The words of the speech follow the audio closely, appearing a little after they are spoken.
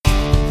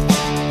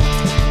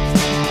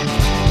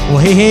Well,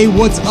 hey,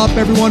 what's up,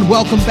 everyone?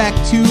 Welcome back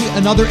to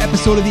another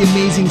episode of the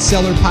Amazing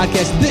Seller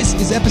Podcast. This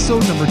is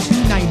episode number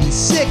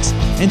 296,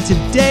 and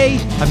today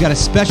I've got a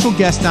special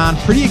guest on.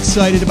 Pretty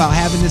excited about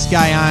having this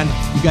guy on.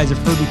 You guys have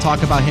heard me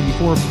talk about him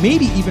before,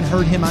 maybe even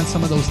heard him on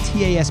some of those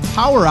TAS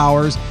Power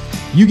Hours.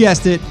 You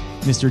guessed it,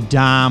 Mr.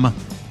 Dom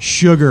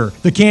Sugar,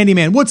 the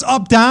Candyman. What's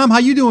up, Dom? How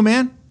you doing,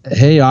 man?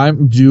 Hey,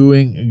 I'm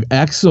doing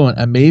excellent,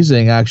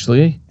 amazing,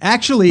 actually.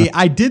 Actually,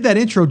 I did that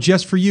intro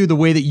just for you the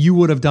way that you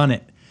would have done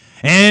it.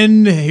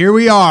 And here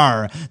we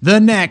are, the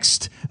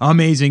next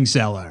amazing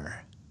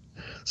seller,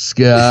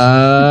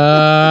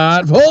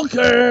 Scott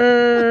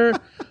Volker.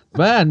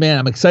 Man,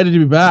 I'm excited to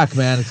be back,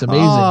 man. It's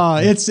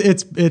amazing.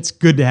 It's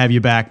good to have you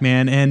back,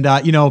 man. And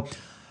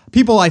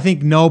people, I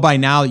think, know by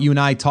now that you and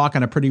I talk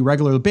on a pretty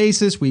regular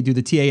basis. We do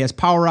the TAS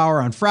Power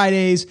Hour on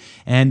Fridays,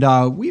 and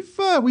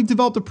we've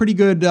developed a pretty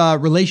good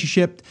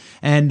relationship.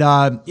 And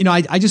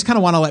I just kind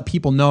of want to let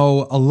people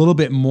know a little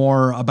bit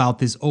more about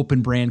this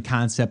open brand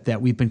concept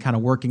that we've been kind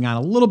of working on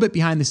a little bit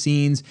behind the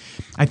scenes.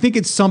 I think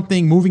it's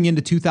something moving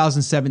into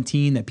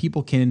 2017 that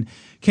people can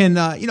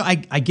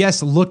I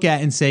guess look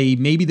at and say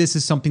maybe this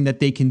is something that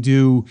they can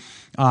do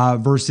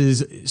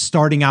versus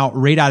starting out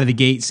right out of the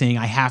gate saying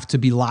I have to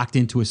be locked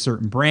into a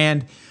certain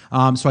brand.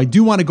 So I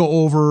do want to go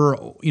over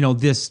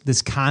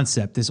this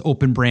concept, this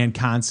open brand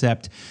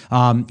concept,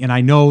 and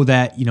I know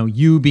that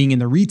you being in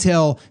the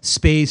retail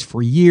space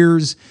for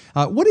years.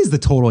 What is the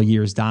total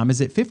years, Dom?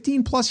 Is it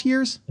 15 plus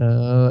years?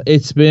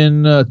 It's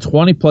been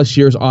 20 plus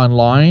years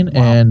online.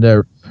 Wow.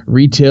 And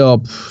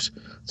retail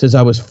since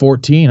I was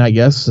 14, I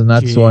guess, and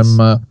that's so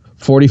I'm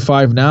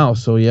 45 now.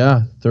 So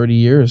yeah, 30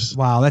 years.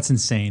 Wow, that's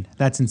insane.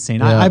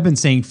 Yeah. I've been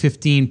saying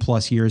 15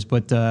 plus years,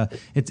 but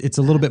it's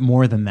a little bit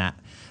more than that.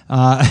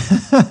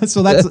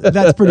 So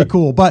that's pretty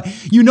cool. But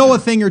you know a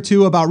thing or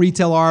two about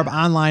retail ARB,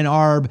 online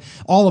ARB,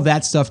 all of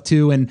that stuff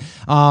too. And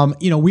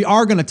we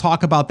are going to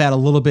talk about that a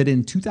little bit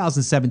in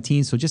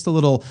 2017. So just a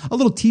little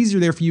teaser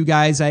there for you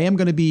guys. I am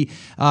going to be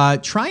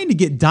trying to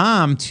get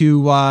Dom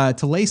to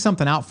lay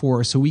something out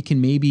for us so we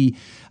can maybe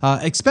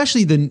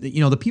especially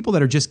the people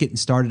that are just getting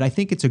started. I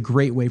think it's a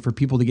great way for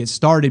people to get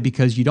started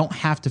because you don't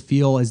have to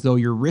feel as though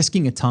you're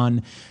risking a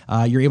ton.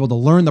 You're able to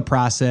learn the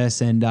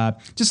process, and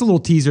just a little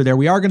teaser there.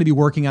 We are going to be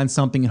working on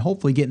something and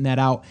hopefully getting that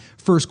out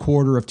first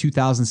quarter of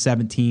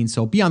 2017.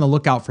 So be on the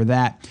lookout for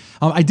that.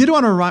 I did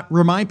want to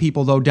remind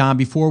people though, Dom,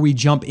 before we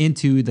jump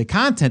into the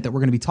content that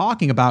we're going to be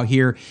talking about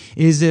here,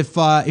 is if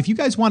you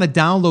guys want to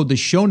download the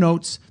show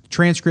notes,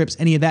 transcripts,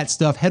 any of that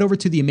stuff, head over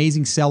to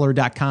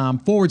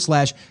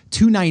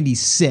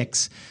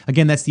theamazingseller.com/296.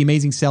 Again, that's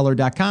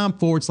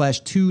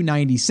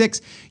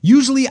theamazingseller.com/296.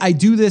 Usually I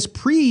do this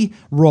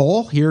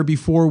pre-roll here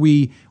before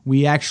we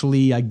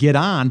actually get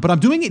on, but I'm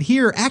doing it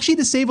here actually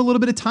to save a little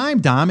bit of time,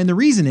 Dom. And the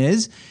reason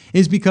is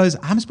because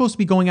I'm supposed to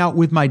be going out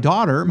with my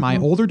daughter, my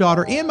older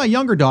daughter and my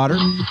younger daughter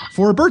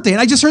for a birthday. And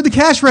I just heard the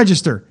cash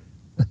register.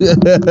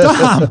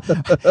 Dom,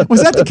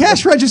 was that the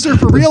cash register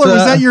for real, or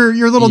was that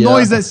your little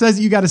noise that says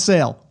that you got a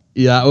sale?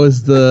 Yeah, that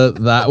was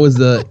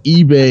the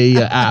eBay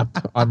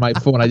app on my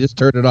phone. I just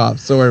turned it off.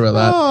 Sorry about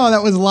that. Oh,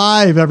 that was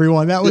live,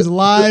 everyone. That was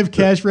live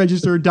cash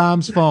register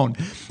Dom's phone.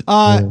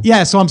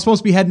 Yeah, so I'm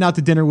supposed to be heading out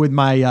to dinner with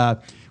my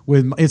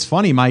it's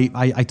funny,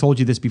 I told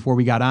you this before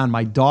we got on.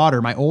 My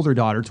daughter, my older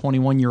daughter,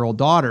 21-year-old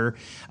daughter,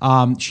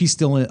 she's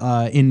still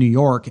in New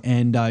York,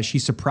 and she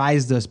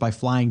surprised us by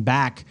flying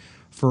back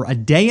for a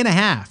day and a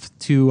half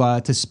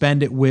to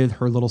spend it with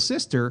her little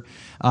sister,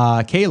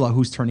 Kayla,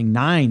 who's turning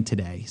 9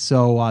 today.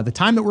 So the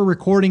time that we're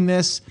recording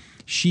this,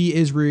 she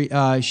is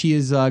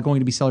going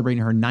to be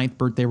celebrating her 9th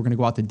birthday. We're going to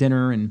go out to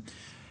dinner and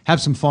have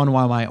some fun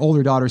while my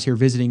older daughter's here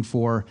visiting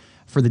for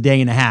the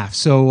day and a half.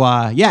 So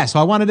so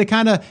I wanted to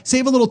kind of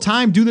save a little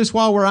time, do this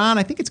while we're on.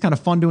 I think it's kind of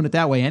fun doing it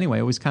that way anyway.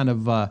 It was kind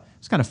of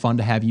fun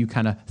to have you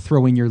kind of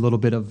throw in your little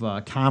bit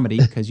of comedy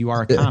because you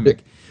are a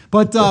comic.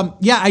 But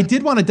I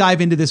did want to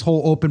dive into this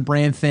whole open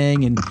brand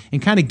thing and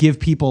kind of give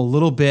people a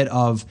little bit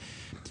of,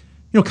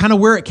 kind of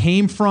where it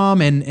came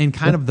from and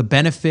kind of the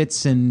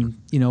benefits and,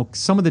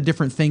 some of the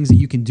different things that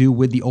you can do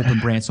with the open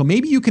brand. So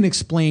maybe you can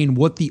explain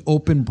what the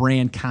open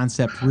brand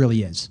concept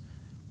really is.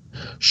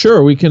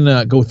 Sure, we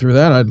can go through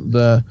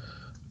that.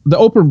 The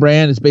open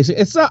brand is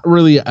basically, it's not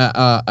really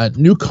a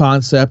new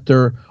concept.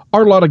 There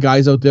are a lot of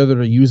guys out there that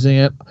are using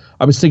it.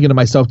 I was thinking to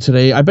myself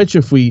today, I bet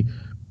you if we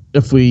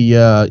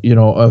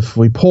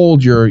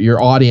polled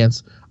your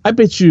audience, I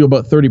bet you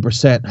about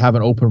 30% have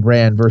an open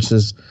brand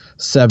versus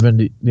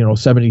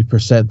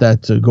 70%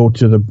 that go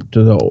to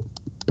the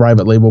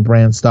private label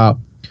brand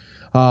style.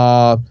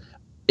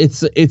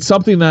 It's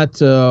something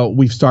that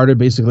we've started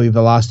basically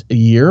the last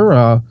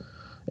year,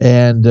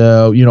 and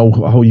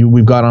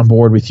we've got on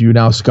board with you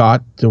now,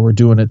 Scott. So we're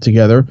doing it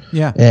together.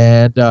 Yeah,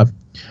 and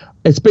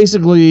it's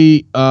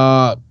basically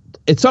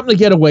it's something to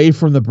get away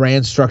from the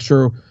brand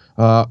structure.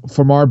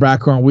 From our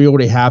background, we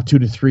already have 2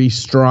 to 3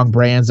 strong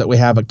brands that we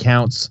have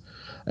accounts,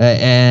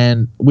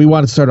 and we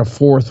want to start a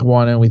 4th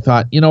one. And we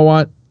thought, you know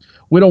what,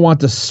 we don't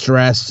want the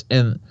stress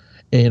and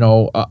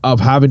of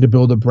having to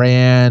build a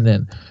brand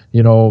and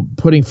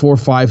putting 4,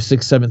 5,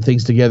 6, 7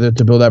 things together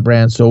to build that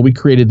brand. So we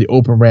created the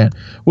open brand,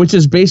 which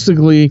is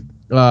basically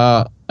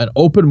an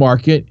open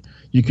market.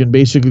 You can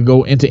basically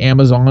go into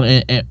Amazon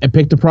and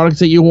pick the products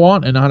that you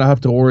want and not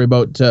have to worry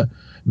about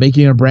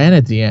making a brand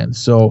at the end.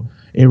 So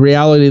in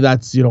reality,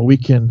 that's,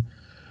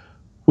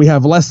 we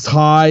have less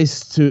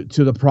ties to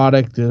the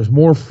product. There's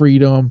more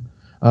freedom.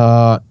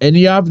 And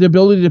you have the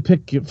ability to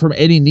pick from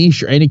any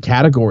niche or any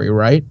category,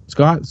 right,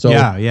 Scott? So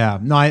yeah.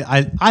 No,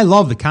 I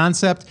love the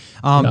concept.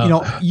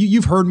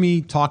 You've heard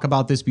me talk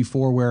about this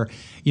before, where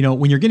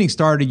when you're getting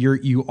started,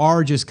 you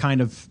are just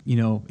kind of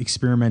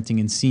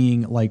experimenting and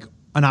seeing like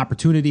an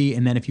opportunity,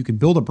 and then if you can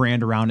build a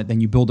brand around it,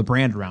 then you build a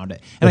brand around it.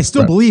 And I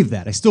still believe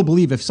that. I still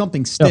believe if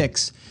something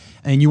sticks. Yep.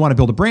 And you want to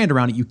build a brand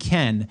around it, you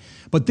can.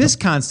 But this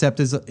concept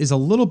is a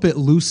little bit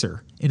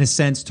looser in a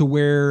sense, to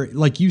where,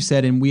 like you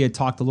said, and we had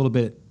talked a little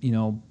bit,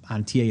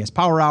 on TAS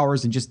Power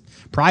Hours and just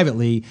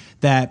privately,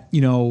 that,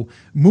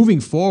 moving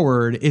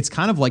forward, it's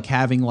kind of like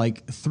having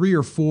like 3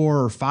 or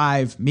 4 or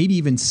 5, maybe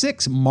even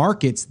 6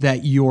 markets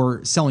that you're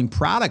selling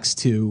products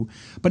to,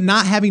 but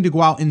not having to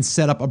go out and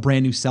set up a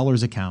brand new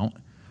seller's account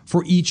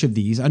for each of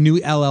these, a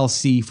new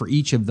LLC for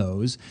each of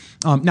those.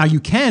 Now you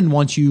can,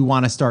 once you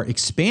want to start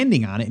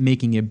expanding on it,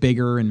 making it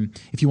bigger, and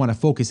if you want to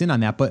focus in on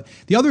that. But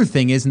the other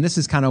thing is, and this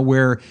is kind of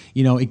where,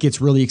 it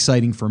gets really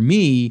exciting for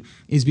me,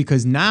 is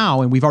because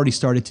now, and we've already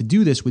started to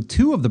do this with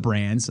 2 of the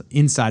brands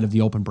inside of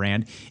the open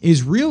brand,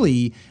 is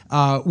really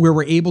where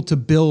we're able to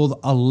build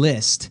a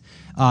list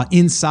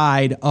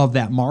inside of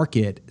that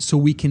market, so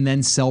we can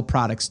then sell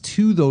products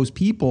to those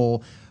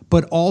people,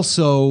 but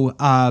also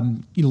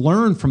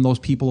learn from those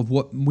people of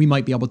what we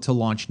might be able to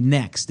launch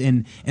next,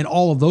 and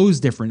all of those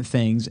different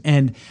things.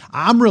 And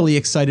I'm really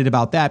excited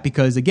about that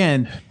because,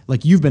 again,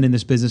 like, you've been in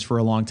this business for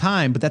a long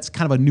time, but that's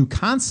kind of a new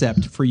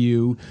concept for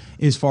you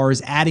as far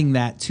as adding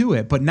that to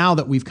it. But now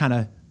that we've kind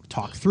of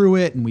talked through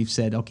it and we've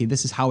said, okay,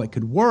 this is how it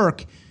could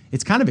work,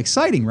 it's kind of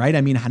exciting, right?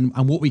 I mean,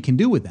 on what we can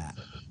do with that.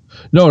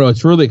 No,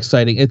 it's really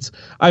exciting.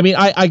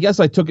 I guess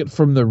I took it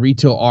from the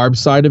retail ARB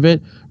side of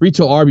it.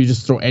 Retail ARB, you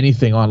just throw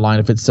anything online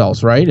if it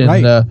sells, right? And,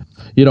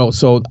 right.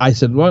 So I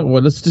said, well,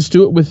 let's just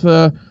do it with,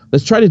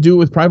 let's try to do it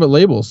with private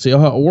labels, see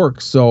how it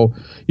works. So,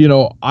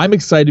 I'm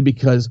excited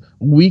because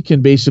we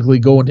can basically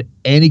go into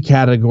any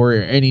category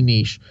or any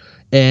niche,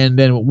 and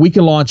then we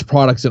can launch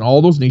products in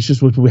all those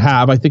niches, which we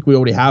have. I think we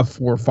already have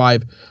 4 or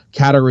 5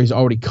 categories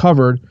already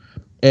covered.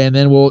 And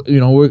then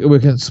we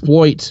can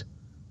exploit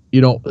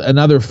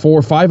another 4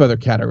 or 5 other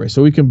categories.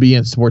 So we can be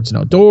in sports and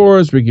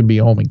outdoors, we can be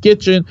in home and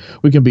kitchen,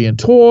 we can be in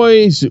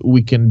toys,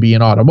 we can be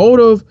in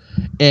automotive,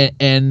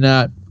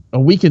 and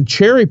we can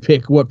cherry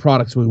pick what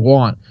products we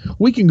want.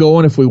 We can go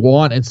in if we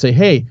want and say,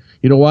 hey,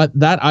 you know what,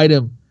 that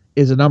item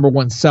is a number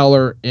 1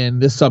 seller in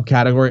this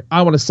subcategory.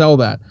 I want to sell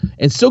that,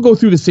 and still go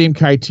through the same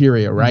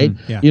criteria, right?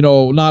 Mm-hmm,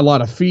 yeah. Not a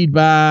lot of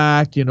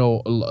feedback,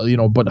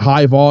 but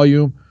high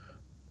volume,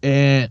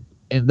 and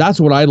that's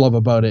what I love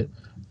about it.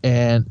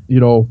 And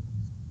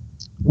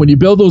when you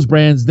build those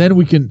brands, then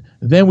we can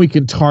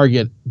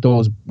target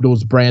those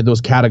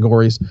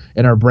categories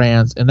in our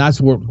brands, and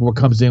that's what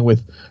comes in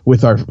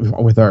with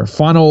our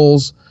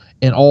funnels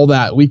and all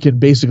that. We can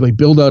basically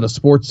build out a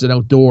sports and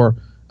outdoor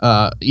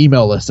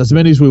email list, as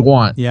many as we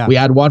want. Yeah. We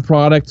add 1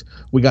 product,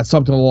 we got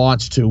something to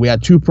launch to. We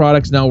had 2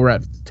 products, now we're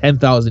at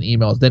 10,000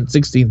 emails, then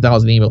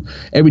 16,000 emails.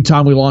 Every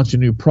time we launch a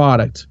new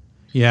product,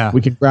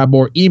 we can grab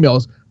more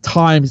emails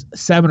times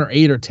 7 or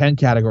 8 or 10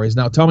 categories.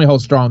 Now tell me how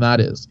strong that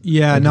is.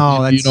 Yeah, and,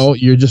 no, that's,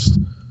 you're just,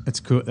 that's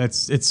cool.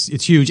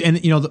 It's huge. And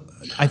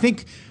I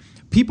think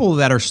people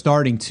that are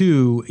starting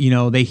too,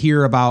 they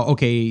hear about,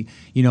 okay,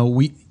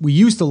 we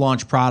used to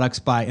launch products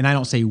by, and I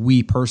don't say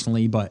we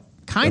personally, but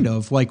kind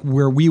of like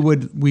where we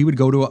would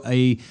go to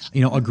a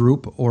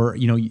group, or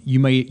you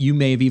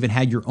may have even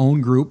had your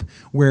own group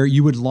where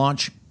you would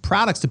launch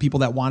products to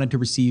people that wanted to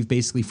receive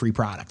basically free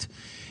product.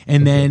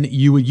 And then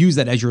you would use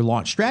that as your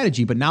launch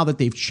strategy. But now that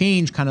they've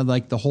changed kind of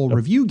like the whole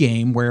review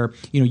game, where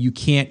you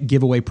can't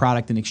give away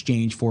product in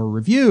exchange for a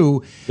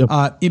review,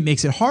 it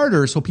makes it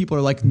harder. So people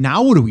are like,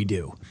 now what do we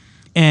do?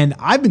 And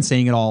I've been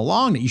saying it all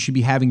along that you should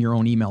be having your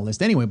own email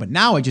list anyway. But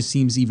now it just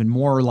seems even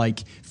more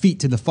like feet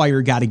to the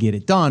fire, got to get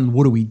it done.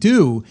 What do we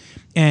do?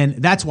 And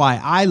that's why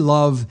I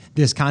love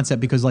this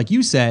concept, because like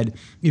you said,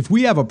 if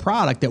we have a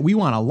product that we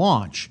want to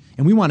launch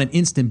and we want an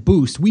instant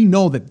boost, we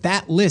know that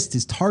that list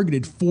is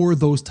targeted for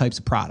those types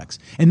of products.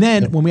 And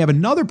then when we have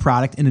another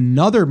product in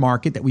another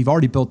market that we've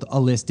already built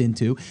a list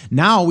into,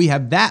 now we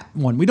have that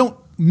one. We don't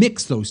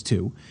mix those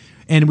two,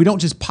 and we don't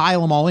just pile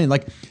them all in.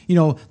 Like,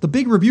 the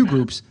big review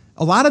groups,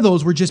 a lot of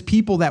those were just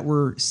people that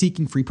were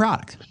seeking free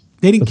product.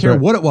 They didn't care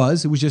what it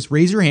was. It was just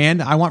raise your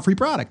hand. I want free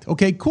product.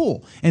 Okay,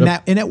 cool. And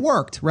and it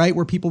worked, right?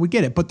 Where people would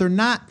get it, but they're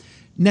not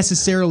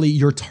necessarily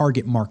your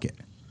target market.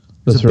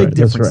 There's a big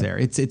difference there.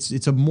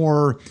 It's a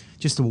more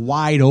just a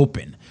wide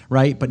open,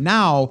 right? But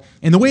now,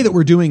 and the way that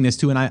we're doing this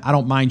too, and I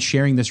don't mind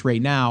sharing this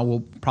right now,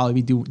 we'll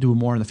probably be doing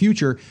more in the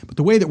future, but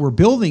the way that we're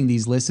building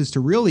these lists is to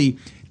really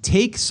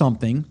take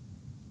something,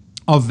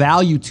 of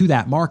value to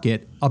that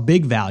market, a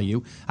big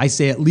value. I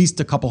say at least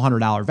a couple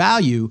 $100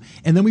 value.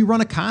 And then we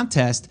run a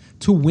contest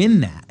to win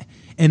that.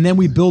 And then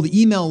we build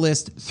email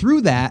list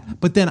through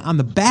that. But then on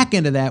the back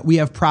end of that, we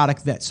have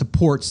product that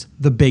supports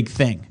the big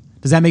thing.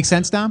 Does that make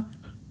sense, Dom?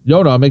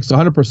 No, it makes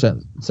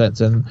 100% sense.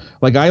 And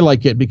like, I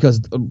like it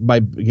because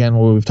again,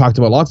 what we've talked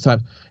about lots of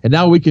times, and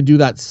now we can do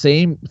that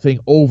same thing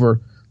over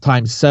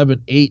times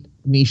 7, 8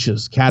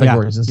 niches,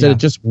 categories, instead of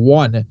just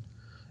one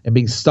and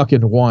being stuck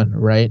in one,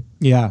 right?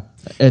 Yeah.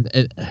 And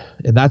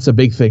that's a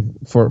big thing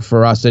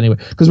for us anyway,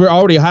 because we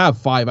already have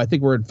 5. I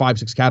think we're in 5,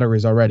 6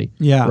 categories already.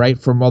 Yeah. Right.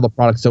 From all the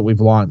products that we've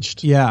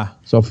launched. Yeah.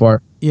 So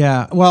far.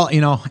 Yeah. Well,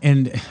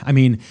 and I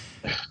mean,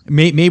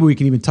 maybe we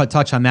can even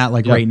touch on that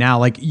right now.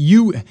 Like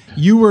you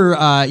were,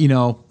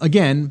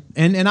 again,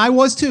 and I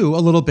was too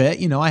a little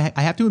bit. I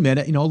have to admit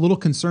it. A little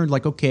concerned.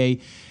 Like, okay,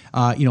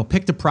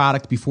 picked a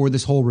product before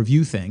this whole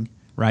review thing,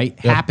 right,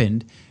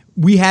 happened.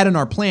 We had in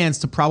our plans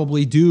to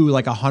probably do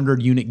like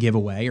 100 unit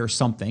giveaway or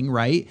something,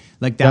 right?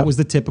 Like that was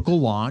the typical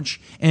launch.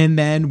 And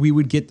then we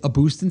would get a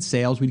boost in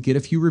sales. We'd get a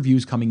few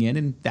reviews coming in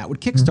and that would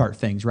kickstart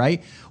things,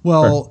 right?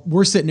 Well,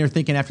 we're sitting there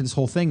thinking after this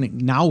whole thing, like,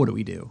 now what do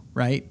we do,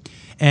 right?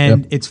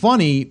 And it's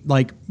funny,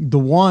 like the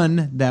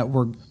one that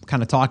we're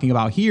kind of talking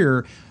about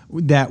here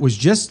that was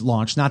just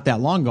launched not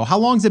that long ago. How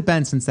long has it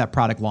been since that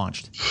product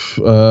launched?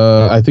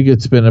 I think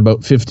it's been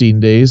about 15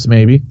 days,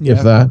 maybe,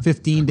 if that.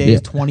 15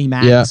 days, 20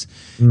 max.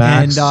 Yeah,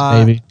 max,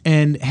 maybe.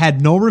 And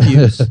had no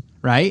reviews,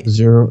 right?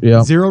 Zero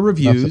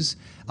reviews.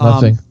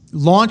 Nothing.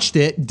 Launched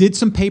it, did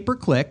some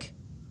pay-per-click,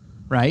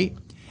 right?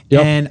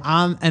 Yep. And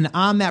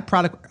on that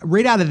product,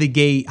 right out of the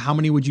gate, how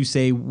many would you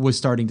say was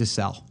starting to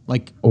sell?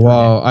 Like,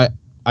 well,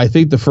 I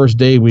think the first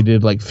day we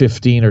did like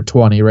 15 or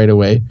 20 right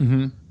away.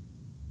 Mm-hmm.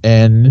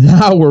 And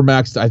now we're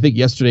maxed. I think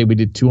yesterday we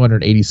did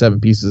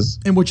 287 pieces.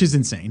 And which is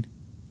insane.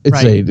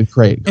 It's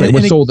great.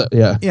 We're sold out.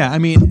 Yeah. Yeah. I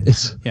mean,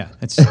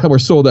 we're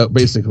sold out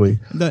basically.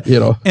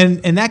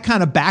 And that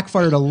kind of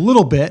backfired a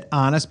little bit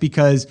on us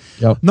because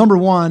number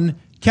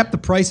one, kept the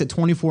price at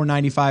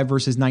 $24.95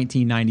 versus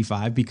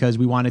 $19.95 because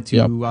we wanted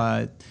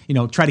to,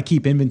 try to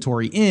keep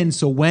inventory in.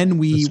 So when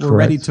we were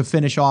ready to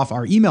finish off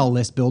our email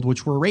list build,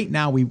 which we're right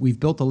now, we've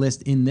built a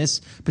list in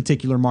this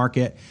particular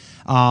market.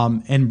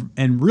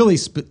 And really,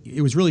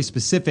 it was really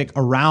specific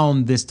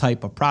around this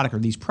type of product or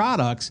these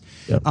products.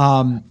 Yep.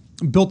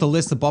 Built a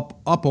list of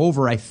up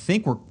over, I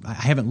think I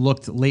haven't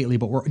looked lately,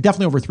 but we're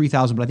definitely over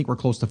 3,000, but I think we're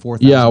close to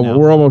 4,000. Yeah, now.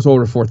 We're almost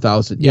over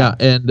 4,000. Yeah.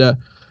 And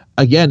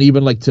again,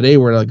 even like today,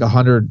 we're like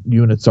 100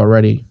 units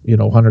already,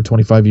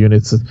 125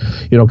 units,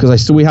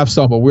 because we have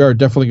some, but we are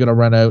definitely going to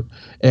run out.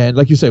 And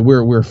like you say,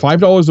 we're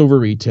 $5 over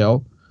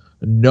retail,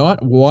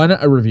 not one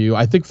a review.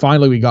 I think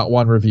finally we got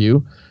one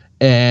review.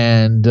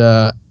 And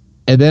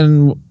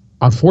then,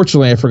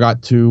 unfortunately, I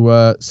forgot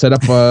to set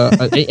up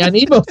an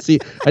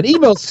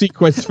email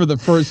sequence for the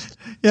first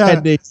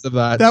 10 days of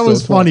that. That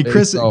was funny.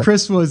 Chris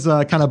was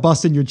kind of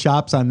busting your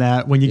chops on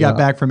that when you got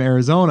back from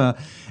Arizona,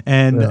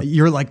 and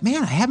you're like,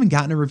 "Man, I haven't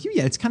gotten a review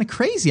yet. It's kind of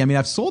crazy. I mean,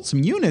 I've sold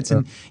some units,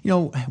 and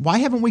why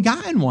haven't we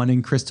gotten one?"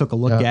 And Chris took a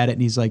look at it,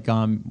 and he's like,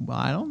 "Well,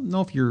 I don't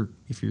know if your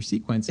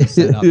sequence is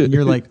set up." And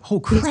you're like, "Oh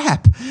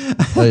crap!"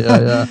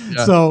 Yeah.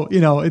 So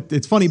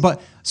it's funny,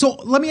 but so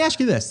let me ask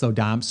you this though,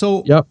 Dom.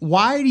 So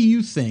why do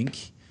you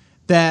think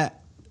that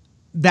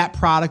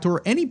product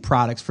or any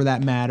products for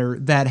that matter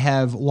that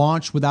have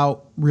launched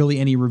without really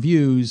any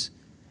reviews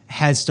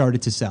has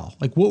started to sell?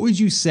 Like, what would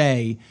you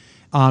say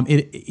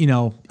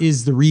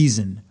is the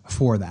reason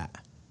for that?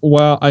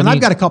 Well,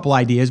 I've got a couple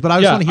ideas, but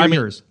I just want to hear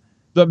yours.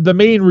 The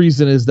main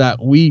reason is that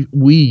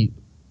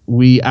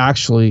we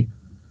actually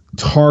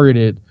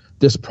targeted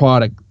this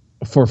product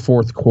for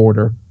fourth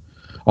quarter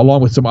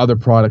along with some other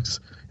products.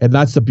 And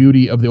that's the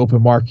beauty of the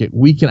open market.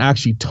 We can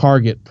actually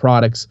target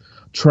products,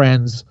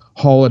 trends,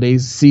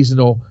 holidays,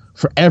 seasonal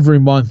for every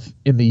month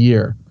in the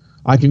year.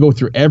 I can go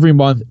through every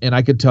month and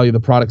I can tell you the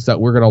products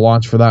that we're going to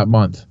launch for that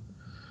month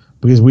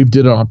because we've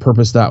did it on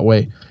purpose that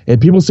way.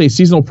 And people say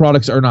seasonal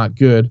products are not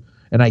good,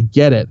 and I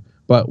get it,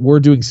 but we're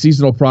doing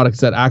seasonal products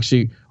that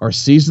actually are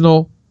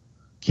seasonal,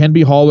 can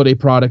be holiday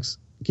products,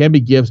 can be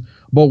gifts,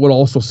 but will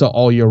also sell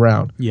all year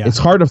round. Yeah. It's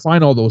hard to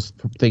find all those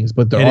things,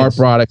 but there are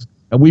products.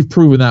 And we've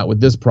proven that with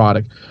this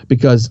product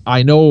because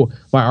I know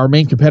our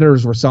main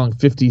competitors were selling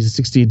 50 to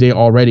 60 a day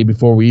already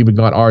before we even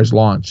got ours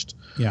launched.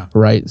 Yeah.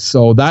 Right.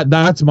 So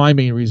that's my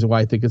main reason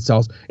why I think it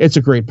sells. It's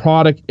a great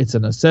product. It's a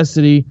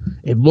necessity.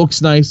 It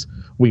looks nice.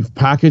 We've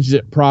packaged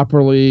it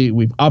properly.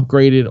 We've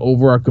upgraded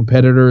over our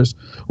competitors.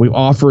 We've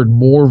offered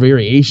more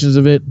variations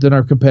of it than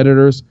our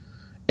competitors.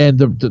 And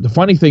the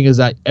funny thing is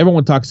that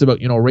everyone talks about,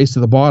 race to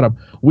the bottom.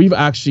 We've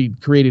actually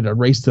created a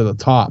race to the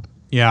top.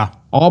 Yeah.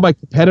 All my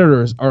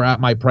competitors are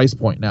at my price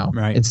point now,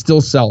 right, and still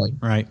selling.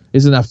 Right.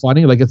 Isn't that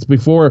funny? Like, it's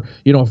before,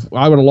 if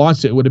I would have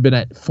launched it, it would have been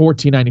at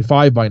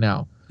 $14.95 by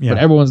now. Yeah. But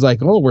everyone's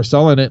like, "Oh, we're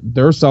selling it.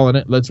 They're selling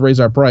it. Let's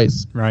raise our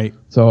price." Right.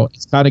 So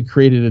it's kind of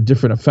created a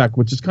different effect,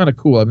 which is kind of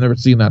cool. I've never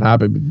seen that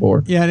happen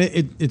before. Yeah,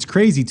 and it's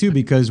crazy too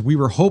because we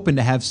were hoping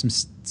to have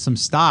some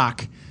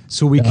stock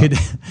so we could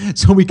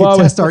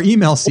test our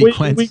email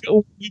sequence.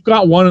 We've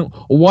got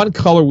one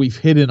color we've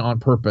hidden on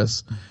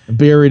purpose,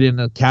 buried in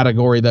a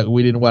category that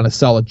we didn't want to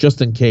sell it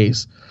just in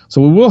case.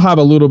 So we will have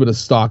a little bit of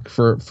stock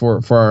for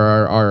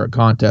our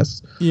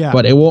contests. Yeah.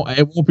 But it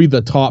won't be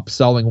the top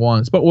selling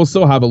ones, but we'll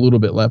still have a little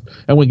bit left.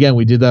 And again,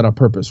 we did that on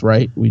purpose,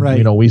 right?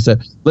 We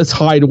said let's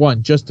hide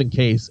one just in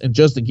case, and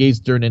just in case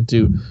turned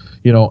into,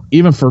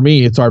 even for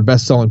me, it's our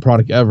best selling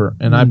product ever.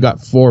 And I've got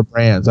 4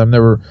 brands.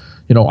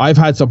 I've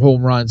had some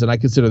home runs, and I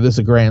consider this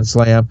a grand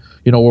slam,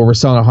 where we're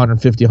selling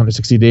 150,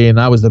 160 a day, and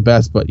that was the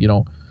best. But,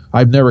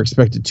 I've never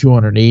expected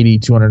 280,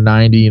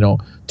 290,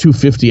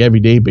 250 every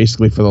day,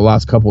 basically, for the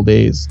last couple of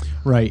days.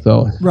 Right.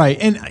 So right.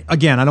 And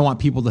again, I don't want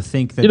people to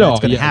think that that's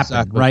going to happen,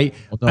 exactly. Right?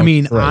 Well, no, I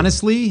mean,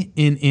 honestly,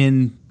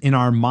 in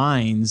our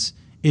minds,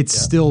 it's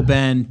still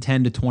been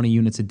 10 to 20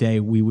 units a day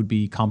we would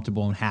be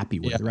comfortable and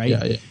happy with, right? Yeah.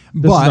 This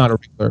but, is not a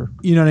regular.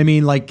 You know what I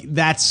mean? Like,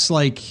 that's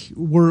like,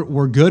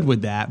 we're good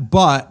with that.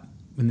 But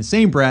in the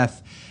same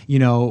breath,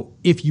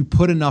 if you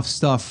put enough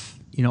stuff,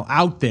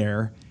 out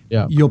there,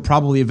 you'll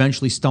probably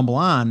eventually stumble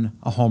on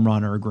a home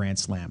run or a grand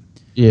slam.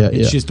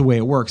 It's just the way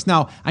it works.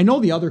 Now, I know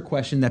the other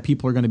question that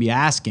people are going to be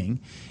asking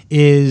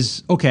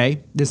is,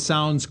 okay, this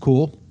sounds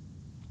cool,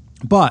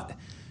 but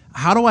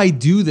how do I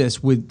do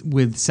this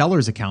with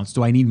sellers accounts?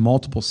 Do I need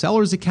multiple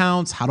sellers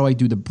accounts? How do I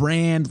do the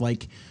brand?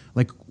 Like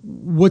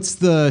what's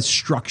the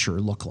structure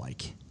look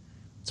like?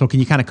 So can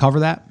you kind of cover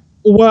that?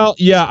 Well,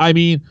 yeah, I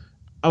mean,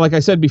 like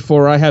I said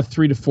before, I have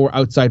 3 to 4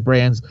 outside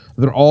brands.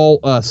 They're all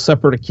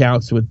separate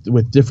accounts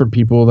with different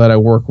people that I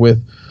work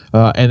with.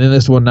 And then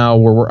this one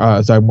now,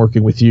 as I'm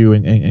working with you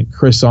and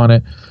Chris on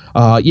it,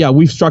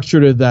 we've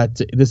structured it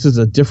that this is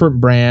a different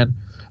brand.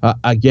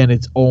 Again,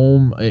 its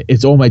own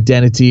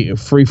identity,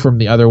 free from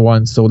the other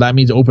ones. So that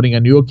means opening a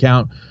new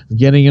account,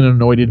 getting it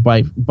anointed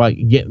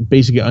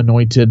basically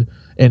anointed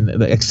and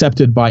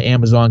accepted by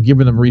Amazon,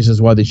 giving them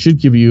reasons why they should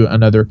give you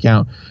another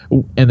account,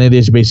 and then they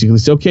just basically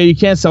say, okay, you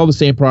can't sell the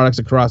same products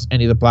across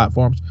any of the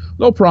platforms.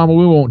 No problem,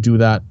 we won't do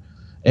that.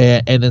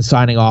 And then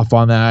signing off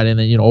on that, and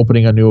then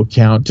opening a new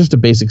account, just the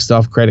basic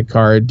stuff, credit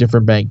card,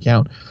 different bank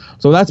account.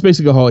 So that's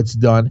basically how it's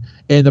done,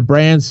 and the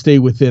brands stay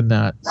within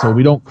that, so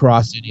we don't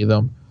cross any of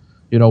them.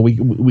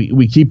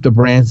 We keep the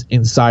brands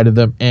inside of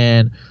them.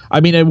 And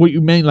I mean, what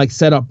you mean, like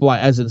set up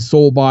as in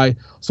sold by.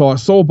 So our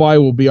sold by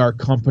will be our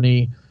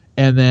company,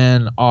 and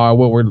then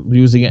what we're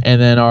using it,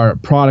 and then our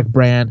product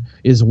brand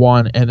is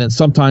one, and then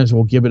sometimes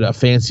we'll give it a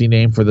fancy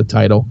name for the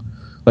title,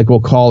 like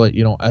we'll call it,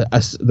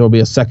 there'll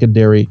be a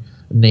secondary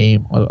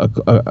name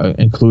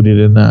included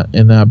in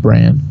that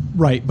brand.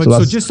 Right, but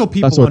so just so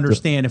people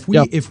understand,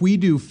 if we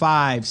do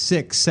 5,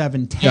 6,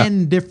 7,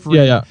 10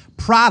 different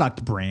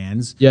product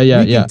brands, we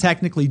can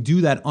technically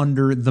do that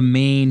under the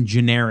main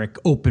generic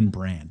open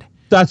brand.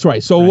 That's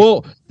right.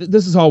 So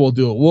this is how we'll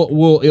do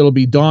it. It'll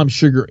be Dom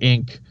Sugar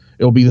Inc.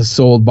 It'll be the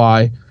sold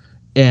by,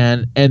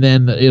 and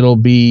then it'll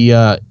be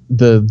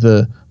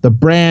the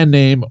brand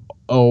name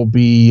will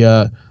be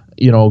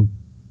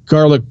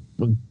garlic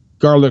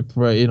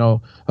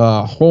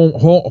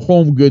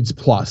home goods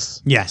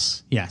plus.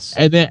 Yes.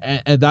 And then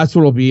and that's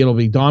what it'll be. It'll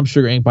be Dom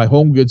Sugar Inc. by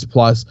Home Goods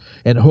Plus,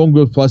 and Home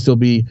Goods Plus will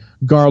be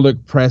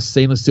garlic press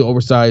stainless steel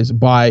oversized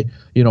by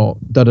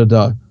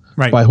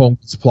Right. by Home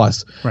Goods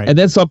Plus. Right. And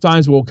then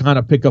sometimes we'll kind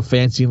of pick a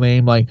fancy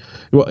name like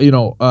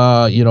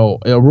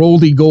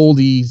Roldy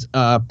Goldie's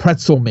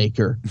pretzel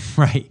maker.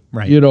 Right.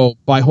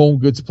 By Home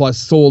Goods Plus,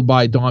 sold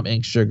by Dom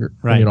Inc. Sugar.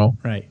 Right.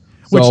 Right.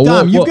 Which,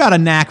 Dom, you've got a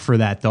knack for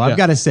that, though. I've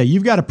got to say,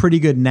 you've got a pretty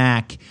good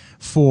knack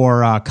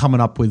for coming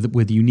up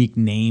with unique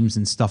names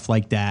and stuff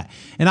like that.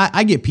 And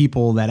I get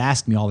people that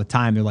ask me all the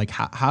time. They're like,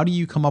 how do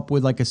you come up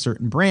with like a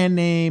certain brand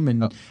name,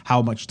 and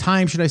how much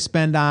time should I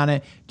spend on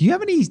it? Do you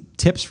have any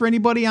tips for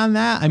anybody on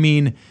that? I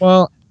mean,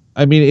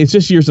 it's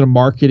just years of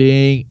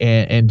marketing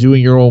and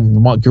doing your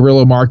own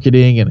guerrilla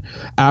marketing and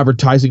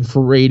advertising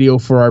for radio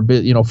for our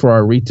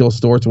retail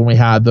stores when we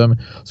had them.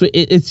 So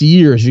it's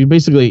years. You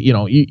basically,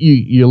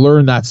 you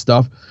learn that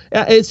stuff.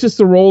 It's just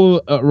the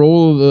role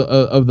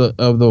of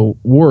the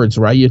words,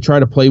 right? You try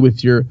to play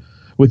with your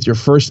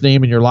first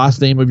name and your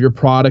last name of your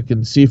product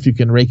and see if you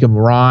can make them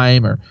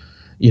rhyme, or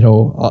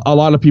a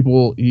lot of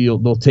people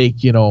they'll take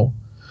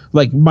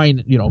like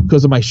mine,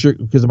 because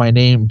of my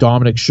name,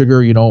 Dominic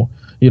Sugar,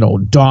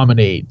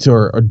 dominate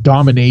or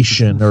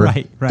domination or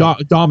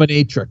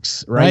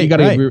dominatrix, right? You got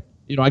to,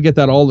 I get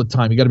that all the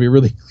time. You got to be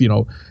really,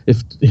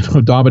 if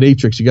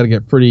dominatrix, you got to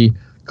get pretty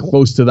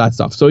close to that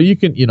stuff. So you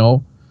can,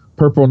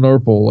 purple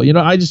nurple,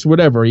 I just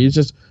whatever. You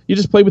just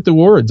play with the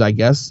words, I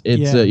guess.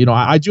 It's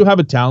I do have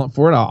a talent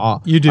for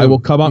it. You do. I will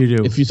come up. You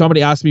do. If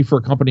somebody asks me for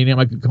a company name,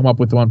 I could come up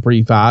with one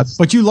pretty fast.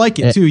 But you like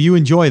it too. You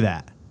enjoy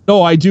that.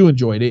 No, I do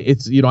enjoy it.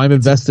 It's I'm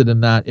invested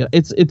in that.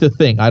 It's a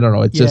thing. I don't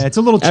know. It's just it's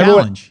a little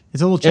challenge.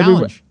 It's a little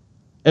challenge.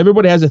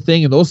 Everybody has a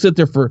thing, and they'll sit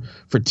there for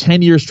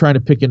 10 years trying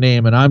to pick a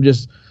name, and I'm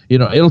just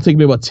it'll take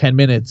me about 10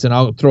 minutes, and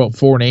I'll throw out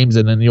 4 names,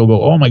 and then you'll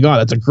go, oh my god,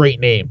 that's a great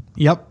name.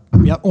 Yep.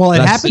 Well,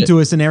 it happened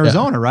to us in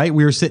Arizona, right?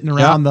 We were sitting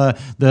around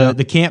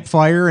the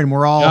campfire, and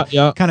we're all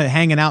kind of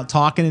hanging out,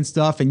 talking and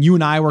stuff. And you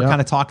and I were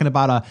kind of talking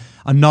about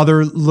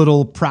another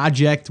little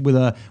project with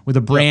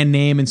a brand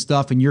name and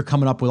stuff, and you're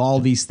coming up with all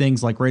these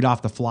things like right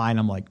off the fly, and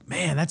I'm like,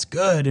 man, that's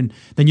good. And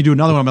then you do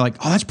another one, I'm like,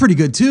 oh, that's pretty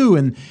good too.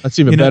 And that's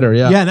even better.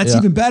 Yeah. Yeah. And that's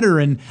even better.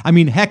 And I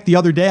mean, heck, the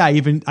other day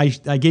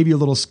I gave you a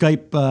little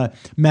Skype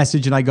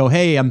message, and I go,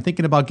 hey, I'm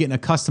thinking about getting a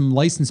custom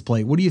license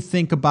plate. What do you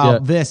think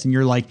about this? And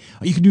you're like,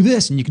 oh, you can do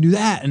this and you can do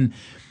that.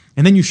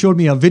 And then you showed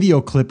me a video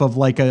clip of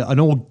like an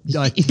old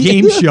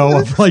game show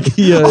of like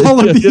all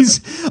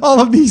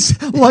of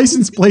these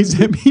license plates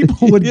that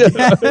people would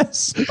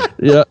guess.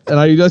 Yeah,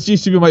 and that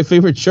used to be my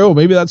favorite show.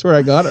 Maybe that's where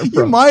I got it from.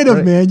 You might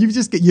have, man. You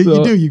just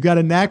you do. You got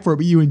a knack for it,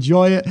 but you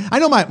enjoy it. I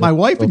know my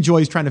wife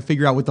enjoys trying to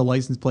figure out what the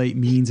license plate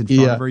means in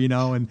front of her,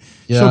 and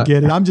she'll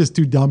get it. I'm just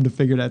too dumb to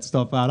figure that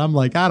stuff out. I'm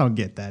like, I don't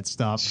get that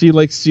stuff. She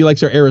likes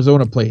her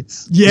Arizona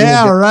plates.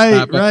 Yeah,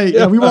 right.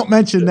 Yeah, we won't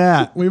mention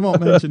that.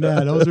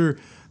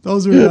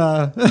 Those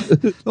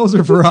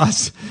are for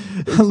us.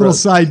 A little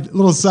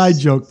side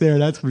joke there,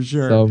 that's for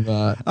sure.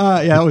 It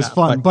was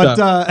fun.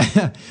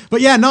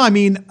 But yeah, no, I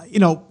mean,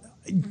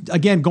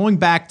 again, going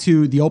back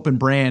to the open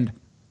brand,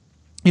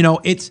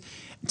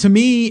 to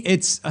me,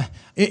 it's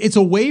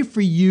a way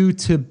for you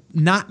to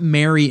not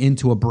marry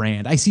into a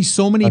brand. I see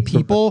so many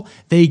people,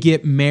 they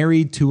get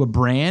married to a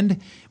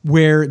brand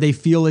where they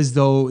feel as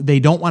though they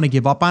don't want to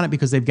give up on it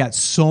because they've got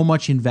so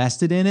much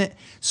invested in it,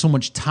 so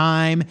much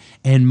time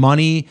and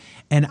money.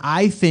 And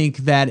I think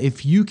that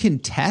if you can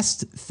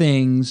test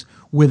things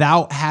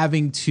without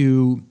having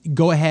to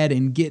go ahead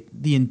and get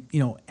the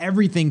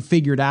everything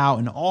figured out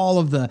and all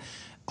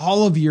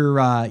of your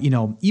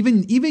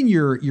even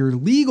your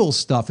legal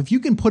stuff, if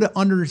you can put it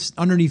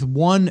underneath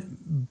one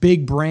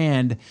big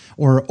brand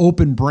or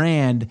open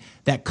brand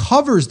that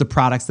covers the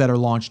products that are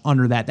launched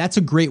under that, that's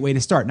a great way to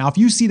start. Now, if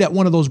you see that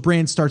one of those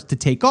brands starts to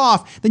take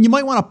off, then you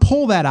might want to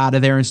pull that out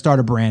of there and start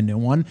a brand new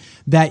one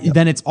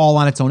then it's all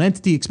on its own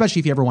entity, especially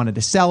if you ever wanted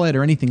to sell it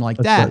or anything like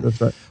that.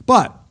 That's right.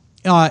 But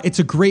it's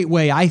a great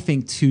way, I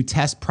think, to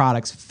test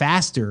products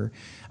faster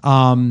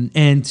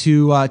and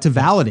to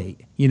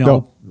validate,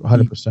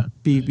 100%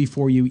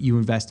 before you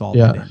invest all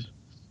that in.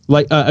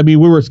 Like, we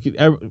were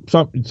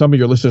some of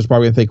your listeners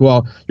probably think,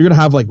 well, you're going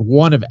to have like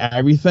one of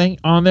everything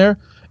on there.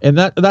 And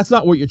that's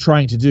not what you're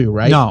trying to do,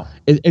 right? No.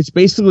 It's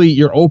basically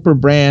your open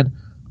brand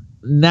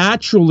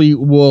naturally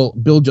will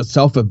build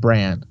yourself a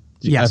brand.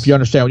 Yes. If you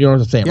understand what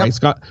I'm saying, right,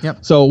 Scott?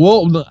 Yep. So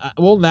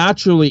we'll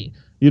naturally,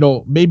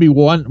 maybe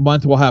 1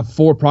 month we'll have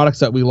 4 products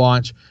that we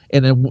launch,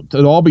 and then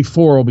it'll all be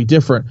 4, will be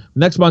different.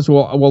 Next month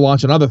we'll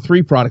launch another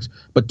 3 products,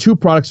 but 2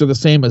 products are the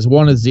same as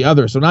one as the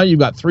other. So now you've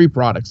got 3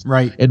 products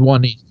in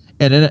one each.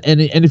 And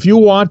if you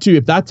want to,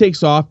 if that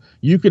takes off,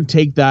 you can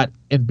take that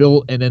and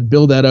build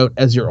that out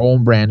as your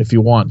own brand if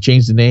you want.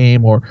 Change the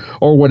name or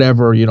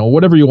whatever,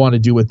 whatever you want to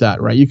do with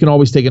that, right? You can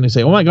always take it and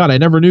say, oh my God, I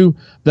never knew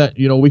that,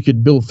 we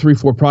could build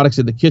 3-4 products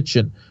in the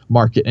kitchen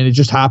market. And it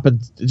just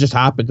happened. It just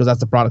happened because that's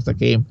the products that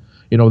came,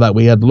 that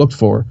we had looked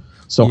for.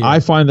 So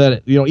I find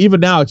that, even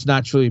now it's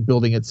naturally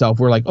building itself.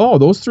 We're like, oh,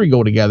 those 3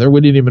 go together.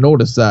 We didn't even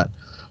notice that.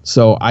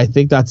 So I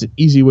think that's an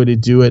easy way to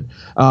do it.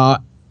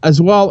 As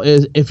well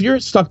as if you're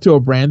stuck to a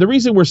brand, the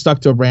reason we're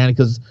stuck to a brand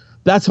because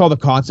that's how the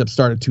concept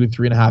started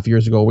 3.5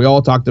 years ago. We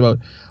all talked about,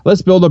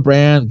 let's build a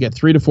brand, get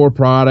 3 to 4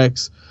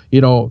 products,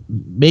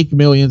 make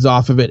millions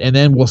off of it, and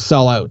then we'll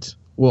sell out.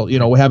 Well,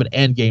 we have an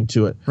end game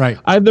to it. Right.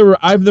 I've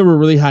never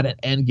really had an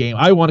end game.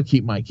 I want to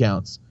keep my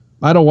accounts.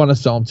 I don't want to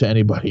sell them to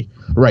anybody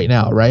right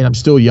now, right? I'm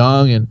still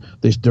young, and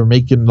they're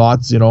making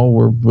lots.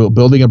 We're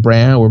building a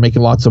brand. We're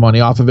making lots of money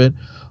off of it.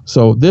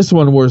 So this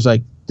one was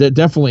like,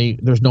 definitely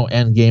there's no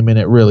end game in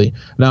it really.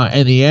 Now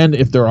in the end,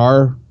 if there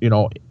are,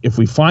 if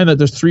we find that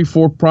there's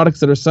 3-4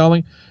 products that are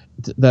selling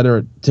that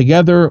are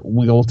together,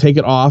 we'll take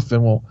it off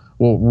and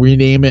we'll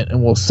rename it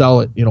and we'll sell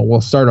it.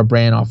 We'll start a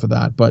brand off of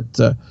that. But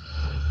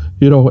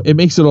it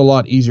makes it a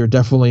lot easier,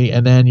 definitely.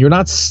 And then you're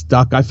not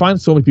stuck. I find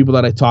so many people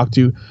that I talk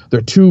to, they're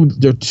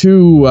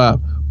two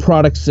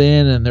products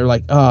in, and they're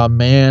like, oh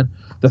man,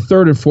 the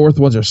 3rd and 4th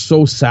ones are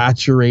so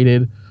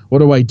saturated. What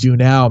do I do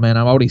now, man?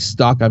 I'm already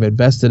stuck. I've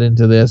invested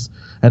into this,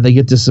 and they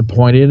get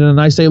disappointed. And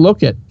I say,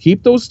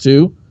 keep those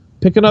 2,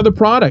 pick another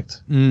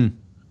product,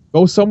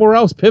 go somewhere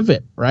else,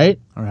 pivot, right?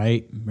 All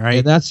right.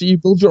 And that's you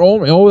build your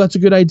own. Oh, that's a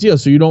good idea.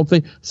 So you don't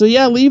think. So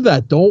yeah, leave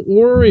that. Don't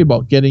worry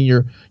about getting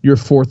your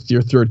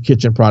 3rd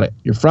kitchen product.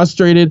 You're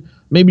frustrated.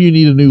 Maybe you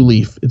need a new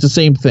leaf. It's the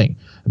same thing.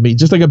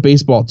 Just like a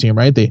baseball team,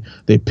 right?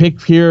 They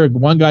pick here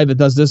one guy that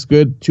does this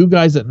good, 2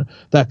 guys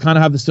that kind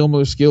of have the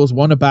similar skills,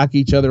 one to back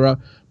each other up,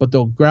 but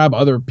they'll grab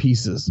other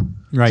pieces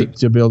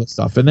to build this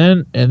stuff. And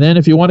then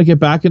if you want to get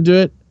back into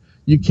it,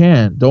 you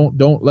can.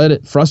 Don't let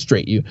it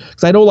frustrate you.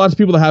 Because I know lots of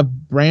people that have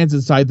brands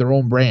inside their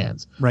own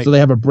brands. Right. So they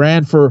have a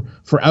brand for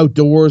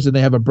outdoors, and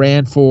they have a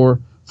brand for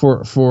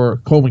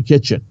home and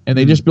kitchen, and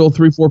they just build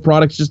 3-4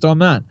 products just on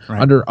that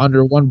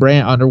under one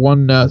brand, under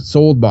one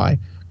sold by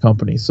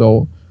company.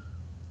 So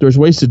there's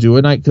ways to do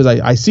it, because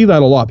I see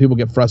that a lot. People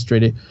get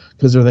frustrated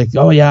because they're like,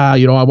 oh yeah,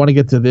 I want to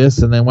get to this,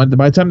 and then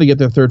by the time they get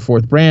their 3rd,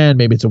 4th brand,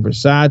 maybe it's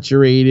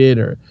oversaturated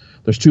or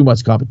there's too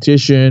much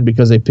competition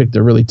because they picked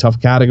a really tough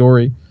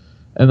category.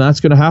 and that's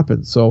going to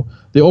happen. So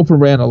the open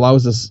brand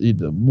allows us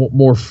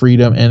more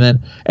freedom, and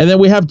then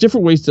we have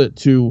different ways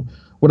to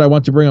what I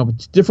want to bring up,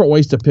 different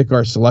ways to pick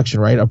our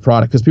selection, right, of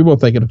product, because people are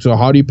thinking, so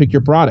how do you pick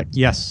your product?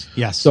 Yes.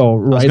 So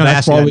right, I was going to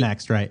ask you that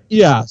next, right?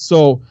 Yeah.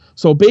 So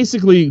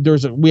basically,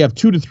 we have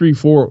 1 to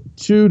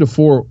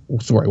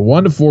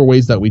 4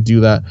 ways that we do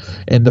that.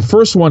 And the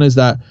first one is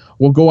that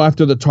we'll go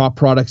after the top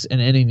products in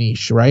any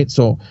niche, right?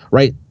 So,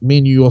 right, me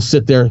and you will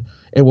sit there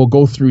and we'll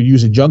go through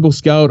using Jungle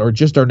Scout or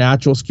just our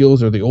natural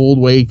skills or the old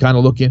way kind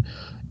of looking.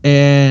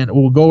 And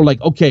we'll go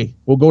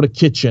we'll go to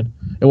kitchen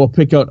and we'll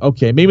pick out,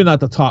 maybe not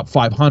the top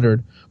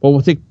 500, but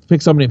we'll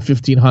pick something in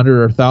 1,500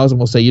 or 1,000.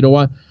 We'll say, you know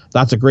what,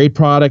 that's a great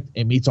product.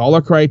 It meets all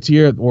our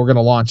criteria. We're going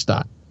to launch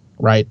that,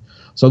 right?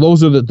 So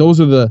those are the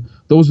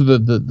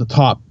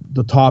top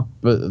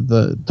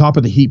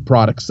of the heap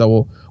products that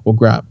we'll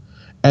grab.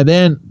 And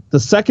then the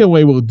second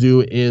way we'll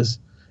do is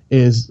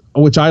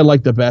which I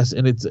like the best,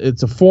 and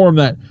it's a form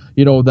that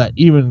that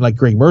even like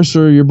Greg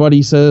Mercer, your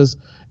buddy, says.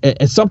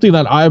 It's something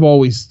that I've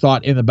always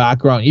thought in the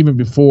background, even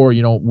before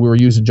we were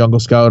using Jungle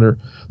Scout, or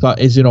thought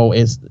is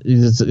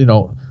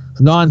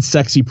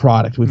non-sexy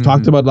product. We've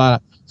talked about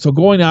that. So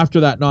going after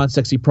that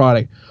non-sexy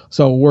product.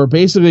 So we're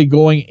basically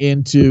going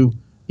into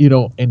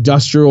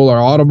industrial or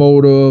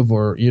automotive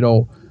or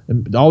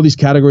all these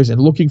categories and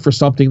looking for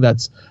something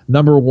that's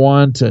number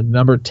 1 to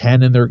number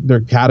 10 in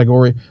their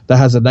category that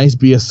has a nice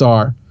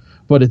BSR,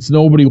 but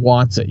nobody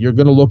wants it. You're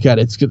going to look at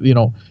it.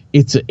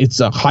 It's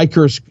a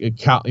hiker's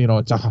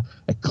it's a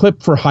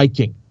clip for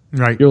hiking.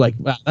 Right. You're like,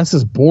 wow, that's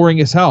just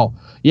boring as hell.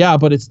 Yeah,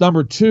 but it's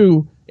number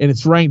 2 and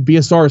it's ranked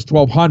BSR is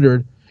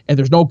 1,200 and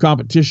there's no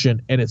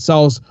competition and it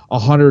sells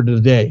 100 a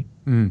day.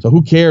 So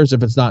who cares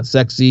if it's not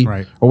sexy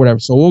or whatever?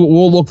 So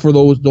we'll look for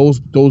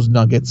those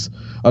nuggets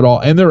at all,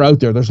 and they're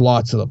out there. There's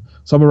lots of them.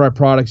 Some of our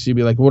products you'd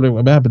be like, what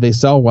happened? They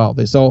sell well.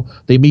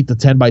 They meet the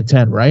 10 by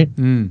 10, right?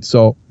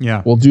 So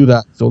yeah, we'll do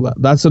that. So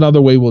that's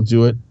another way we'll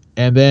do it,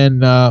 and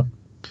then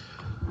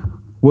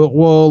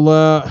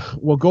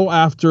we'll go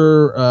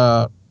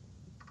after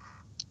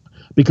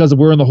because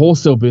we're in the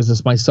wholesale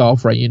business.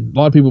 Myself, right? A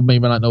lot of people may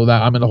not know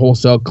that I'm in the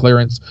wholesale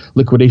clearance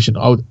liquidation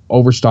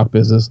overstock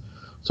business.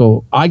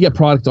 So I get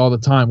product all the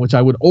time, which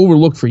I would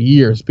overlook for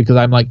years because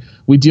I'm like,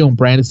 we deal in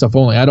branded stuff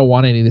only. I don't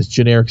want any of this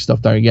generic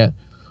stuff that I get.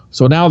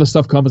 So now the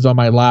stuff comes on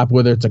my lap,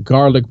 whether it's a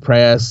garlic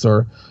press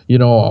or,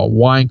 a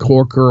wine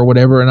corker or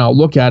whatever, and I'll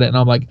look at it and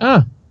I'm like,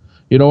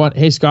 you know what?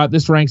 Hey, Scott,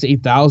 this ranks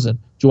 8,000.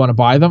 Do you want to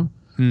buy them?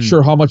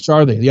 Sure. How much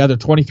are they? Yeah, they're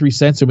 23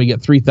 cents and we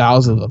get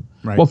 3,000 of them.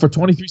 Right. Well, for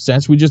 23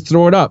 cents, we just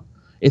throw it up.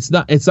 It's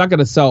not going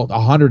to sell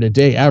 100 a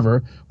day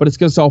ever, but it's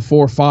going to sell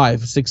 4,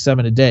 5, 6,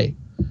 7 a day.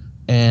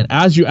 And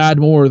as you add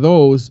more of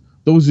those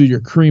are your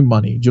cream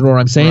money. Do you know what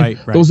I'm saying? Right.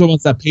 Those are the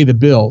ones that pay the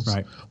bills.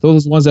 Right.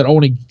 Those are the ones that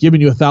only giving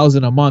you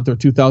 $1,000 a month or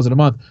 $2,000 a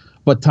month,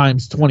 but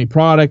times 20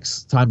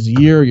 products times a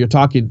year, you're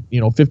talking,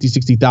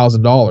 $50,000,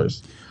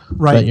 $60,000.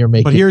 Right. That you're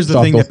making. But here's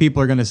the thing that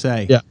people are going to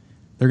say. Yeah.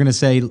 They're going to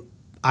say,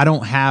 I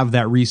don't have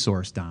that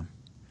resource, Dom.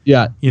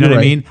 Yeah. You know what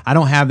I mean? I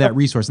don't have that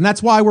resource. And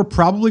that's why we're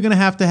probably going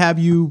to have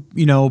you,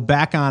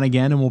 back on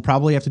again. And we'll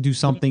probably have to do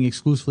something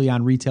exclusively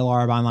on Retail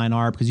ARB, Online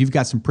ARB, because you've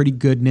got some pretty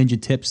good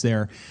ninja tips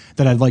there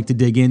that I'd like to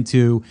dig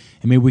into.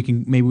 And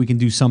maybe we can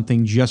do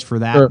something just for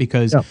that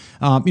because,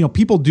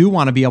 people do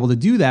want to be able to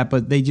do that,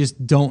 but they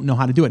just don't know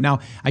how to do it. Now,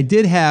 I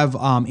did have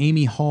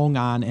Amy Hong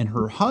on and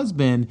her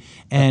husband,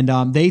 and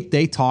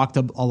they talked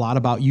a lot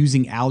about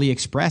using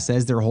AliExpress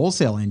as their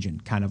wholesale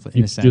engine, kind of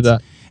in a sense. Do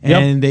that.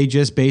 And they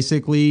just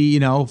basically,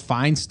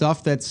 find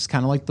stuff that's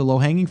kind of like the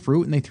low-hanging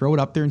fruit, and they throw it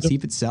up there and see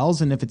if it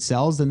sells. And if it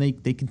sells, then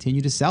they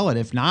continue to sell it.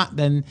 If not,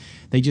 then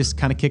they just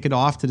kind of kick it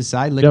off to the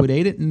side,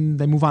 liquidate it, and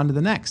they move on to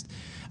the next.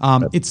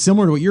 It's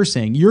similar to what you're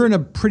saying. You're in a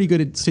pretty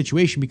good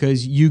situation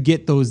because you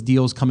get those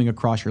deals coming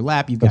across your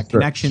lap. You've got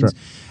connections,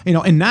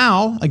 and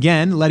now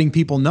again, letting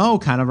people know,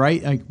 kind of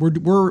right. Like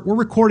we're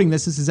recording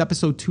this. This is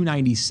episode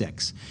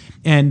 296,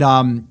 and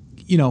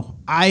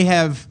I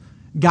have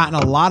gotten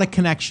a lot of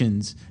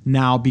connections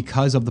now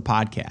because of the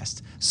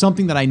podcast.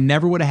 Something that I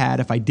never would have had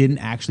if I didn't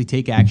actually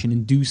take action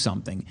and do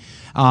something.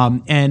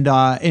 And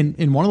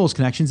one of those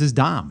connections is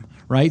Dom,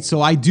 right?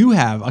 So I do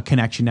have a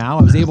connection now.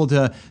 I was able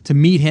to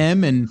meet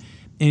him and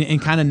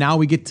kind of now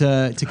we get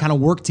to kind of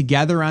work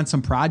together on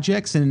some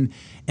projects and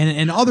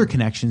other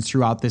connections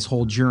throughout this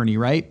whole journey,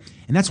 right?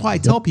 And that's why I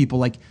tell people,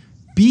 like,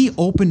 be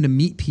open to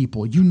meet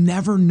people. You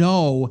never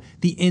know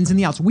the ins and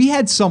the outs. We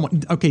had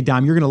someone, okay,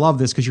 Dom, you're going to love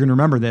this because you're going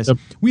to remember this. Yep.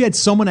 We had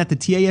someone at the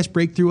TAS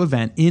Breakthrough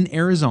event in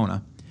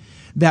Arizona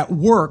that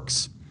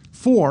works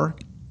for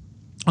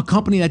a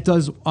company that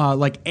does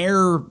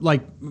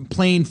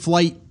plane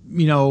flight,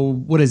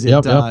 what is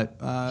it?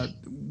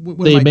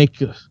 They make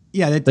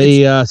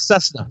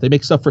Cessna. They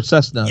make stuff for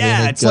Cessna.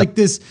 Yeah, it's like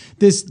this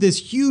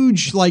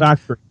huge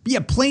factory.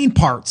 Plane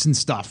parts and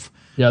stuff.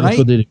 Yeah, that's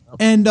what they do.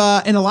 And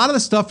a lot of the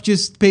stuff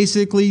just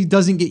basically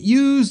doesn't get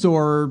used,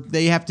 or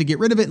they have to get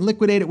rid of it and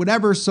liquidate it,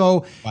 whatever.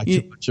 So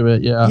too much of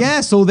it, yeah.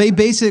 Yeah, so they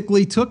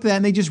basically took that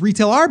and they just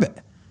retail ARB it.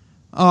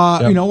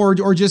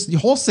 or just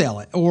wholesale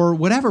it or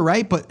whatever,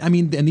 right? But I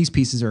mean, and these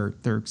pieces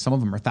some of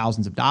them are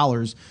thousands of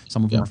dollars,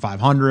 some of them are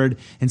 500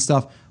 and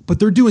stuff. But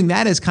they're doing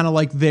that as kind of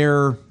like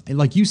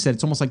like you said,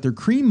 it's almost like their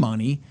cream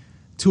money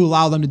to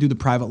allow them to do the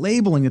private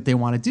labeling that they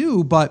want to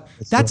do. But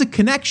that's a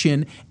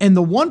connection, and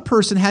the one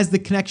person has the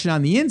connection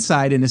on the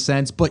inside in a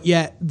sense, but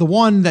yet the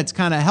one that's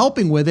kind of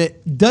helping with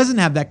it doesn't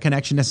have that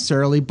connection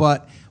necessarily,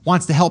 but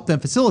wants to help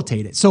them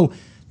facilitate it. So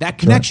that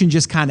connection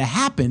just kind of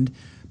happened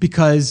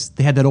because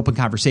they had that open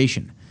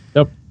conversation.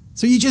 Yep.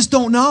 So you just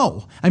don't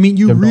know. I mean,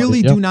 you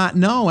really do not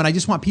know. And I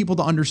just want people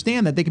to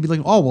understand that they can be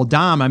like, oh, well,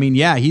 Dom, I mean,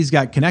 yeah, he's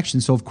got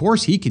connections, so of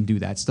course he can do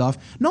that stuff.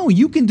 No,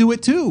 you can do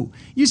it too.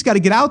 You just got to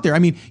get out there. I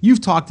mean,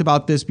 you've talked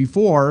about this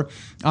before,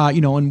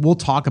 and we'll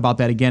talk about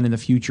that again in the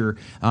future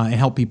and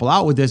help people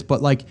out with this.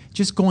 But like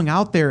just going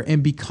out there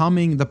and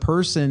becoming the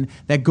person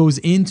that goes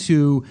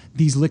into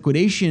these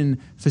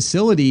liquidation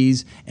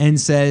facilities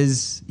and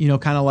says,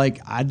 kind of like,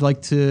 I'd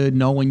like to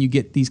know when you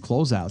get these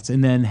closeouts,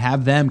 and then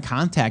have them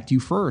contact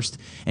you first.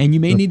 And you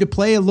may need to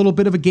play a little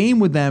bit of a game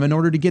with them in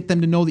order to get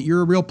them to know that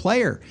you're a real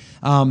player.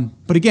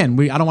 But again,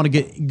 I don't want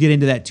to get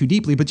into that too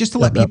deeply, but just to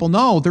let people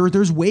know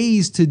there's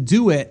ways to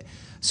do it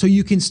so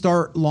you can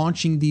start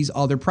launching these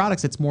other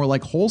products that's more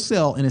like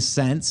wholesale in a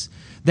sense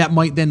that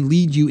might then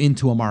lead you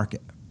into a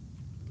market.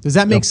 Does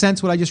that make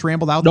sense, what I just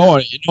rambled out there?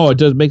 No, it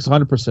does. Makes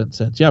 100%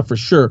 sense. Yeah, for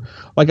sure.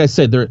 Like I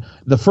said,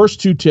 the first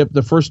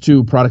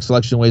two product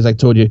selection ways I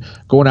told you,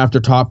 going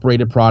after top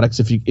rated products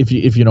if you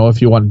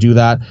want to do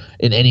that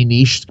in any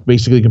niche,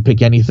 basically you can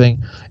pick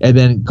anything, and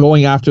then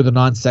going after the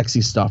non-sexy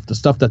stuff, the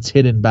stuff that's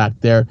hidden back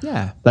there,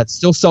 that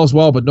still sells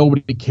well, but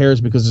nobody cares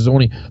because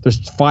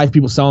there's 5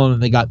 people selling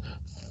and they got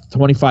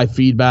 25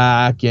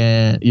 feedback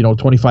and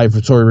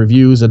 25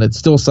 reviews, and it's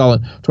still selling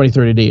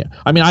 20-30 a day.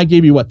 I mean, I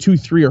gave you 2,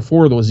 3, or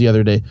 4 of those the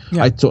other day.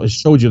 I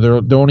showed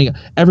you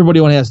everybody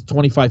only has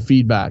 25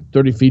 feedback,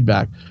 30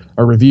 feedback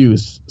or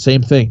reviews,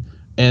 same thing,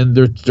 and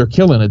they're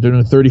killing it. They're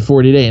doing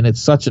 30-40 a day, and it's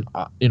such an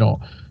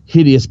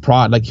hideous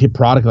hit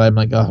product that I'm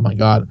like, oh my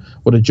god,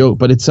 what a joke,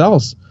 but it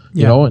sells.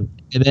 And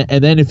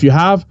then if you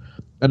have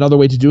another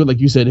way to do it, like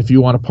you said, if you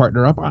want to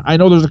partner up, I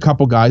know there's a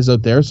couple guys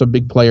out there, some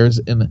big players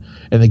in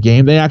the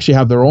game. They actually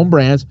have their own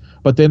brands,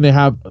 but then they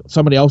have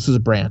somebody else's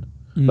brand,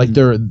 like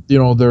their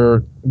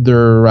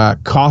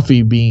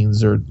coffee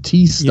beans or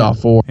tea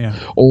stuff, or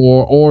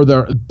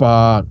their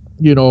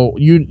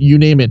you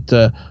name it,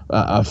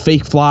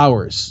 fake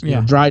flowers,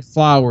 dried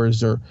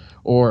flowers,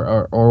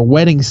 or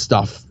wedding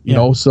stuff,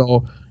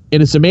 so.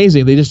 And it's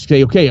amazing. They just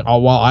say, okay,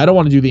 well, I don't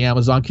want to do the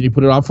Amazon. Can you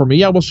put it on for me?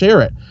 Yeah, we'll share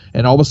it.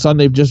 And all of a sudden,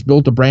 they've just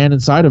built a brand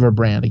inside of a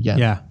brand again.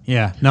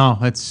 Yeah. No,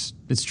 it's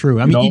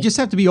true. I mean, you just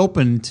have to be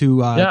open to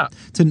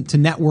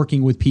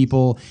networking with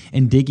people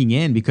and digging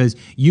in, because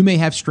you may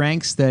have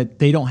strengths that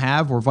they don't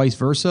have, or vice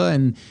versa,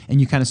 and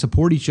you kind of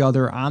support each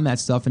other on that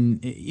stuff.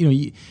 And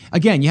you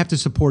have to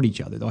support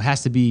each other. Though it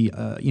has to be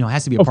a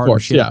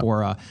partnership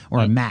or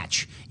a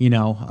match.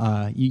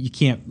 You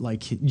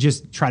can't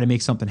just try to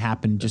make something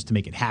happen just to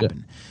make it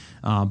happen.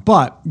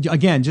 But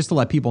again, just to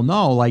let people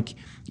know,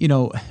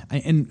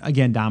 and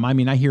again, Dom, I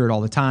mean, I hear it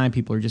all the time.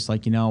 People are just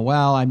like,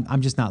 well,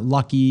 I'm just not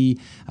lucky.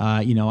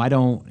 I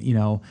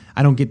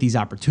don't get these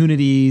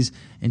opportunities.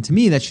 And to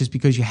me, that's just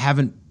because you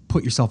haven't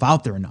put yourself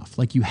out there enough.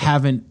 Like, you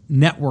haven't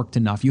networked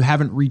enough. You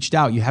haven't reached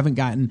out. You haven't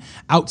gotten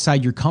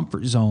outside your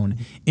comfort zone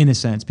in a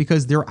sense,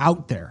 because they're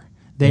out there.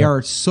 They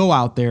are so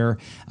out there,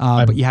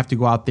 but you have to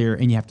go out there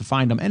and you have to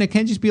find them. And it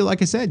can just be,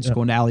 like I said, just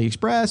going to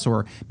AliExpress,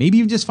 or maybe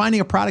even just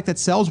finding a product that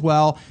sells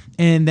well,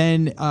 and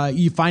then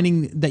you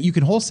finding that you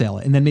can wholesale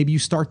it, and then maybe you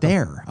start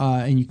there,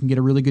 and you can get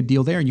a really good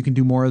deal there, and you can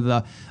do more of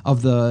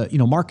the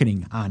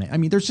marketing on it. I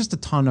mean, there's just a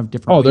ton of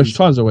different ways. There's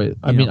tons of ways.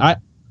 I mean,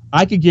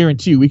 I could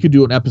guarantee you we could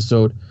do an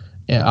episode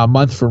a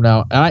month from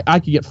now, and I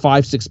could get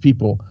 5-6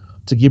 people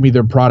to give me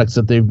their products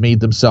that they've made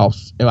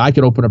themselves, and I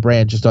could open a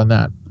brand just on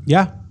that.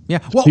 Yeah. Yeah.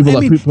 Well,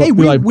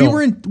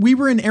 we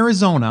were in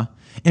Arizona,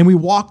 and we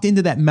walked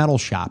into that metal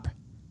shop.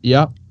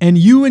 Yeah. And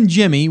you and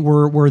Jimmy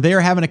were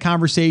there having a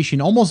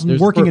conversation, almost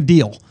working a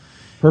deal.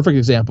 Perfect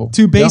example.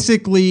 To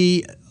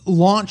basically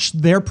launch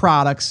their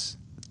products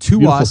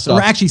to us,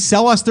 or actually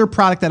sell us their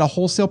product at a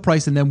wholesale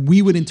price, and then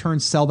we would in turn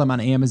sell them on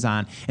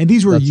Amazon. And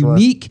these were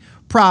unique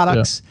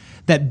products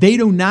that they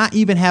do not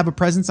even have a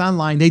presence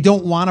online. They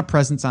don't want a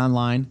presence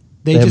online.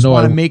 They just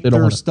want to make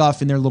their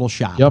stuff in their little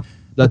shop. Yep.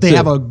 But they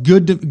have a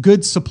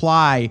good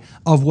supply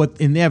of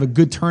and they have a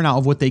good turnout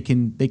of what they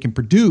can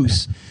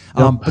produce.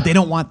 But they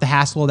don't want the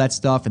hassle of that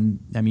stuff. And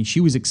I mean,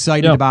 she was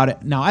excited about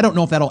it. Now, I don't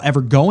know if that'll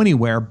ever go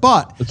anywhere,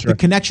 but the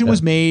connection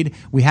was made.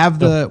 We have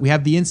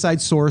the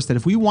inside source that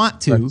if we want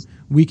to,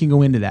 we can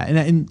go into that.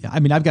 And I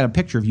mean, I've got a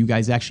picture of you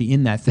guys actually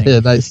in that thing. Yeah,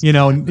 nice.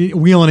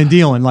 Wheeling and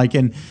dealing, you're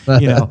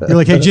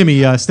like, hey,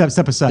 Jimmy, step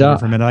aside here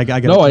for a minute. Let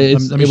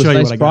me show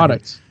you what I got.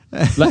 Product.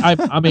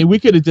 I mean, we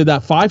could have did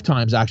that 5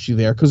 times actually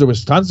there, because there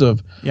was tons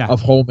of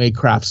homemade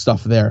craft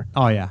stuff there.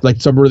 Oh yeah,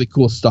 like some really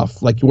cool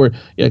stuff, like where,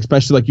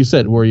 especially like you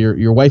said, where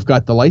your wife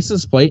got the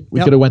license plate.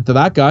 We could have went to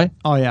that guy.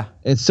 Oh yeah,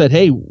 and said,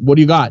 hey, what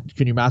do you got?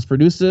 Can you mass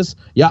produce this?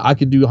 Yeah, I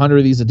can do 100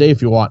 of these a day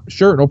if you want.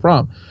 Sure, no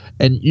problem.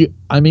 And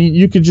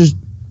you could just,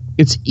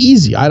 it's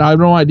easy. I have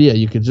no idea.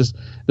 You could just,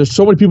 there's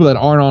so many people that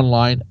aren't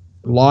online.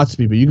 Lots of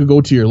people. You could go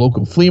to your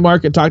local flea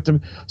market, talk to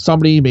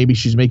somebody. Maybe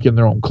she's making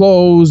their own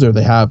clothes, or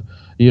they have,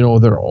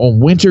 their own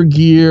winter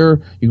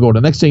gear. You go to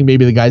the next thing.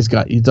 Maybe the guy's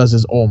he does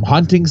his own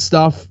hunting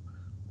stuff.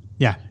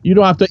 Yeah. You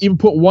don't have to even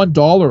put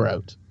 $1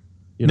 out.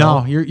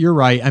 No, you're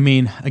right. I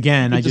mean,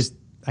 again,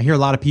 I hear a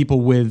lot of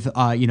people with,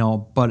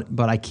 but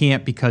I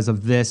can't because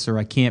of this, or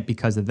I can't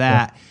because of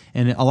that. Yeah.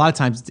 And a lot of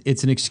times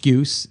it's an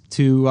excuse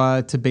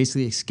to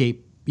basically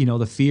escape,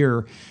 the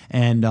fear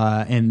and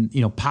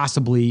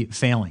possibly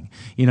failing,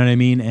 you know what I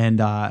mean?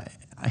 And,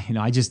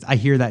 I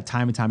hear that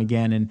time and time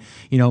again. And,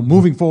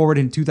 moving forward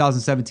in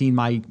 2017,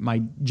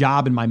 my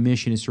job and my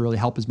mission is to really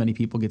help as many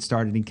people get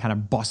started and kind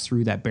of bust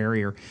through that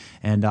barrier.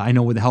 And I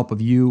know with the help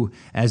of you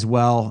as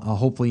well,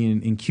 hopefully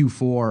in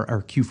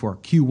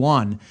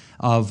Q1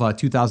 of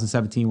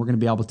 2017, we're going to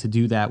be able to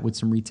do that with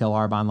some retail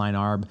ARB, online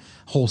ARB,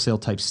 wholesale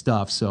type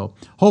stuff. So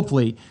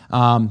hopefully,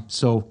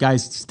 so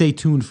guys, stay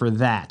tuned for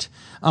that.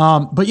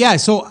 But yeah,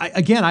 so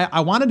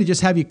I wanted to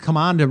just have you come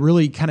on to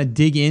really kind of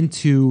dig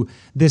into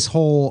this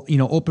whole,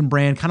 open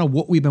brand, kind of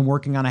what we've been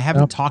working on. I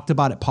haven't talked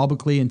about it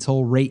publicly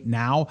until right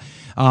now.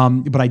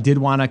 But I did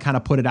want to kind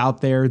of put it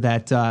out there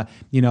that,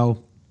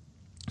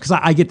 because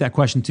I get that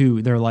question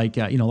too. They're like,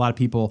 a lot of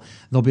people,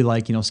 they'll be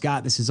like,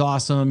 Scott, this is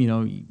awesome.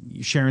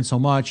 You're sharing so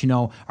much,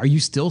 are you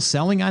still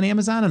selling on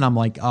Amazon? And I'm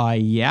like,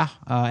 yeah,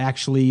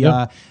 actually,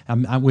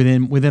 I'm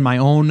within my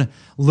own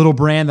little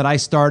brand that I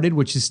started,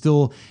 which is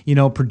still,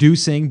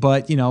 producing,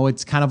 but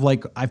it's kind of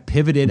like I've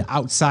pivoted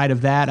outside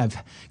of that. I've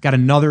got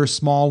another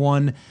small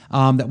one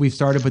that we've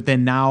started, but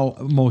then now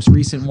most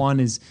recent one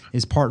is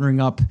partnering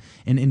up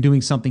and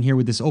doing something here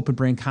with this open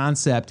brand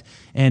concept.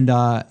 And,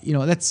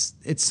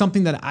 it's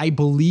something that I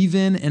believe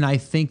in, and I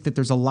think that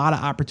there's a lot of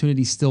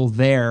opportunity still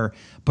there,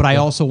 but I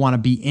also want to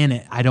be in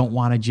it. I don't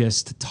want to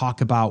just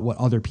talk about what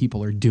other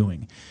people are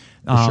doing.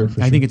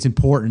 I think it's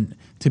important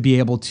to be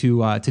able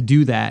to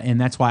do that, and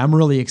that's why I'm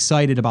really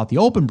excited about the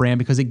open brand,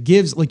 because it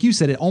gives, like you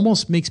said, it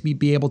almost makes me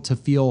be able to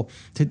feel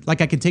like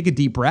I can take a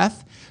deep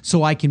breath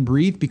so I can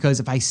breathe, because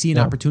if I see an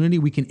opportunity,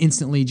 we can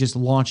instantly just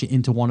launch it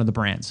into one of the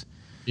brands.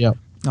 Yeah.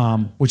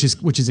 Which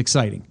is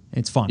exciting.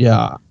 It's fun.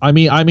 Yeah. I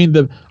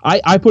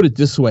put it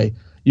this way.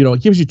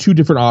 It gives you 2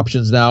 different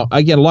options now.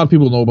 Again, a lot of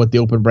people know about the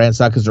open brand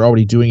side because they're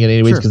already doing it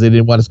anyways, because they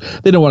didn't want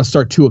to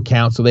start 2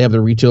 accounts, so they have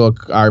their retail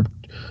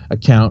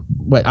account.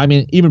 But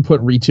even put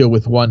retail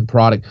with one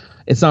product,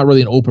 it's not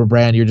really an open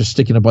brand. You're just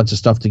sticking a bunch of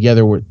stuff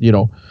together with,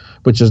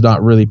 which is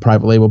not really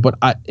private label. But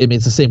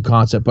it's the same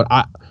concept. But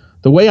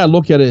the way I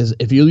look at it is,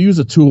 if you use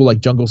a tool like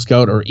Jungle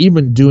Scout, or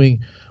even doing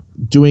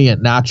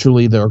it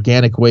naturally, the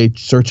organic way,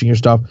 searching your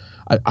stuff.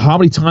 How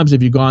many times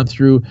have you gone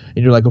through and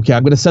you're like, okay,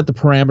 I'm going to set the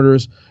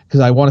parameters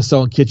because I want to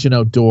sell in kitchen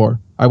outdoor.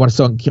 I want to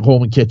sell in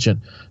home and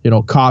kitchen.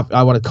 Coffee.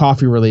 I want a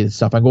coffee related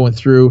stuff. I'm going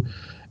through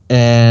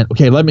and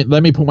okay, let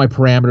me put my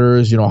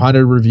parameters.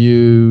 100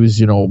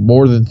 reviews.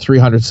 More than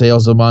 300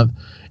 sales a month.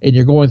 And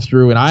you're going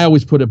through, and I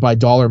always put it by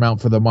dollar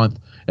amount for the month.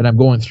 And I'm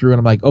going through and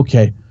I'm like,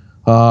 okay,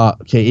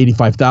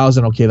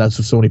 85,000. Okay, that's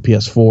a Sony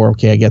PS4.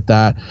 Okay, I get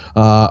that.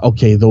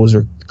 Okay, those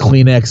are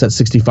Kleenex at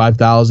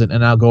 65,000,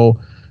 and I'll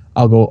go,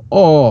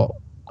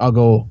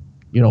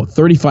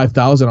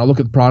 35,000. I'll look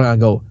at the product and I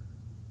go,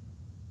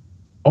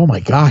 oh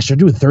my gosh, they're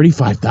doing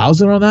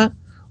 35,000 on that.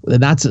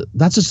 And that's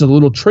just a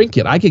little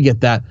trinket. I could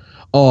get that.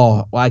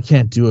 Oh, well, I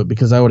can't do it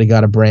because I already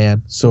got a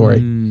brand. Sorry.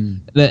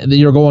 Then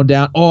you're going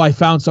down. Oh, I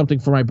found something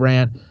for my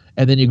brand.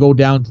 And then you go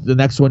down to the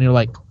next one. You're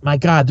like, my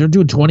God, they're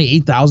doing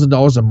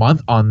 $28,000 a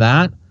month on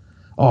that.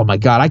 Oh my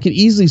God, I could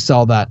easily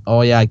sell that.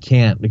 Oh yeah, I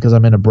can't because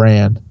I'm in a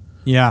brand.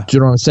 Yeah. Do you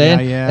know what I'm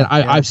saying? Yeah. And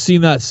I've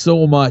seen that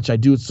so much. I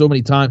do it so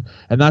many times.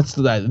 And that's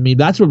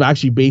what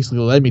actually basically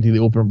led me to the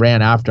open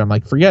brand after. I'm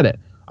like, forget it.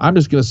 I'm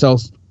just going to sell.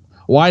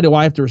 Why do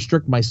I have to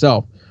restrict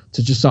myself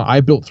to just sell?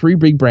 I built 3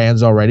 big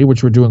brands already,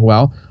 which were doing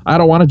well. I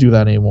don't want to do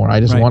that anymore.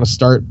 I just want to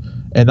start.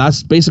 And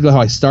that's basically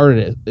how I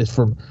started it.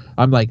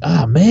 I'm like,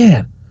 oh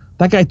man,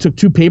 that guy took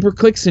 2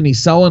 pay-per-clicks and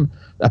he's selling.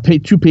 I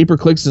paid 2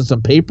 pay-per-clicks and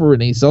some paper,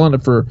 and he's selling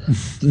it for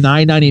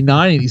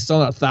 $9.99, and he's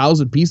selling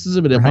 1,000 pieces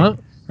of it a month.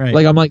 Right.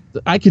 Like I'm like,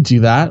 I could do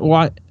that.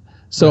 Why?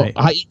 So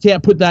you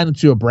can't put that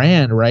into a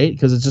brand, right?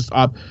 Because it's just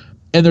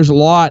and there's a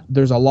lot.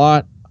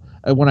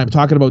 When I'm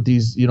talking about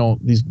these,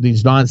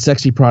 these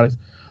non-sexy products,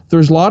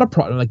 there's a lot of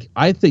products. Like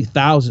I think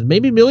thousands,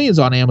 maybe millions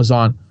on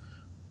Amazon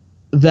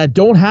that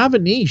don't have a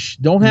niche,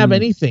 don't have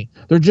anything.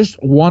 They're just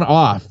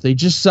one-off. They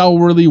just sell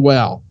really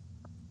well.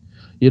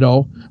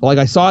 Like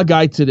I saw a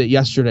guy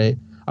yesterday.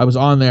 I was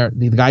on there.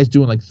 The guy's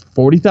doing like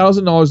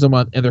 $40,000 a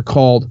month, and they're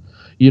called,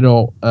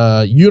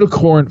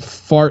 unicorn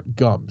fart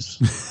gums.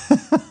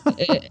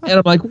 And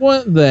I'm like,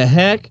 what the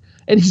heck?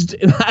 And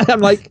I'm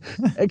like,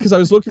 because I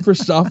was looking for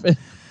stuff,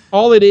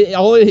 all it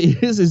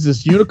is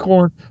this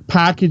unicorn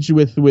package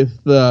with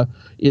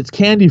it's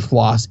candy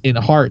floss in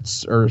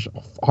hearts or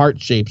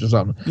heart shapes or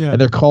something, and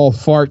they're called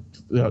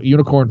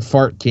unicorn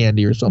fart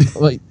candy or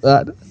something like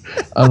that.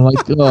 I'm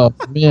like, oh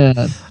man.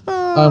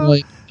 I'm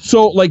like,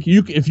 so like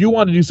if you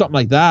want to do something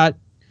like that,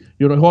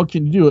 how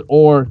can you do it?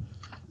 Or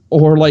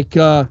like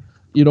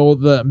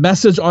the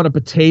message on a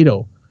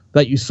potato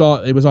that you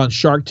saw, it was on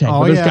Shark Tank.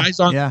 Oh,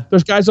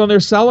 there's guys on there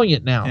selling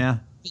it now. Yeah.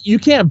 You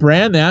can't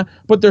brand that,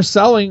 but they're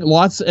selling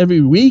lots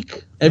every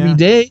week, every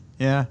day.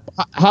 Yeah.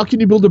 How can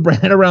you build a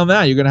brand around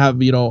that? You're going to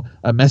have,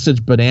 a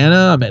message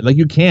banana. Like,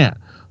 you can't.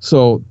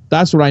 So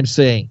that's what I'm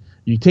saying.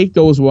 You take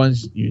those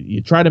ones,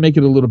 you try to make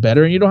it a little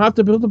better, and you don't have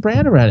to build a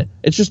brand around it.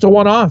 It's just a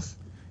one-off.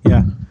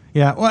 Yeah.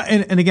 Yeah. Well,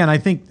 and again, I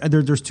think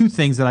there's two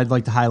things that I'd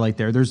like to highlight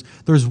there. There's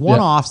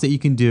one-offs that you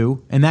can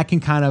do, and that can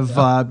kind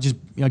of just,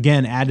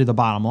 again, add to the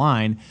bottom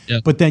line. Yeah.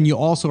 But then you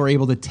also are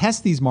able to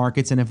test these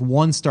markets, and if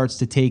one starts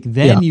to take,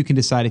 then you can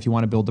decide if you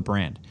want to build the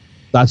brand.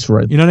 That's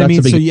right. You know what I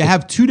mean? So you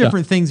have two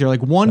different things there.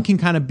 Like, one can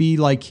kind of be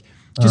like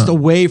just a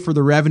way for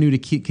the revenue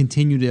to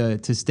continue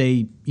to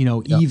stay,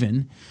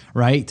 even,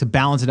 right? To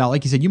balance it out.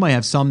 Like you said, you might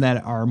have some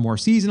that are more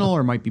seasonal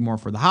or might be more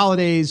for the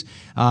holidays,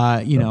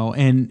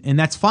 and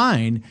that's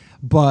fine.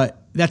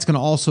 But that's going to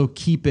also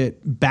keep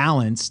it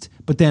balanced.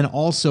 But then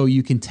also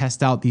you can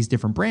test out these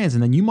different brands,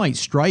 and then you might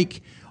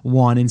strike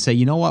one and say,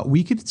 you know what,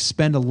 we could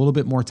spend a little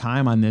bit more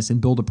time on this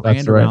and build a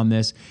brand around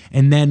this,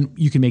 and then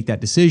you can make that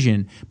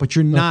decision. But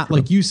you're not,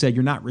 like you said,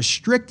 you're not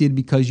restricted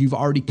because you've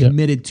already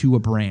committed to a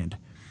brand.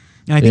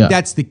 And I think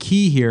that's the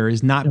key here,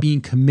 is not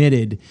being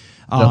committed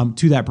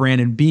to that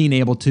brand and being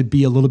able to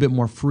be a little bit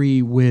more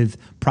free with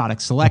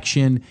product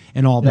selection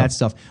and all that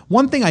stuff.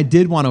 One thing I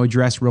did want to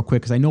address real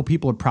quick, because I know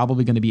people are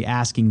probably going to be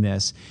asking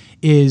this,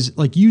 is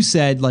like you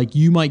said, like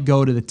you might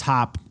go to the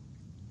top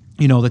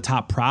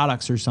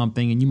products or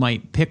something, and you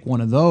might pick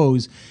one of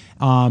those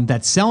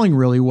that's selling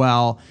really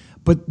well.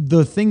 But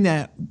the thing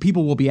that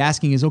people will be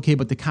asking is, okay,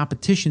 but the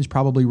competition's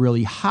probably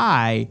really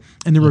high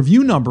and the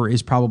review number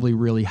is probably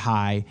really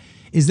high.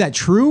 Is that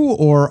true?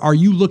 Or are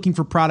you looking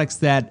for products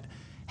that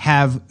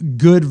have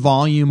good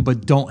volume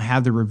but don't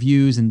have the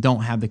reviews and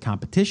don't have the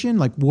competition?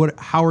 Like,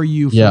 how are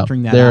you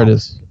filtering that out? There it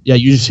is. Yeah,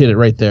 you just hit it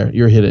right there.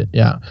 You hit it.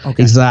 Yeah,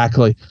 okay.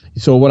 Exactly.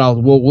 So what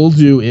we'll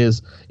do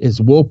is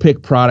we'll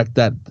pick product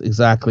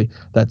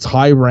that's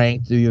high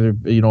ranked, either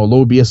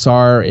low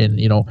BSR and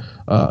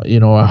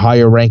a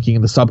higher ranking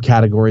in the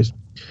subcategories,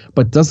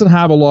 but doesn't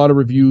have a lot of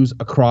reviews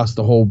across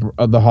the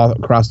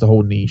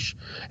whole niche.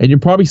 And you're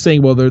probably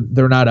saying, well,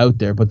 they're not out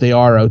there, but they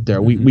are out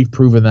there. We've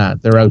proven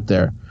that they're out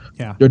there.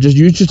 Yeah.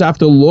 You just have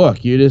to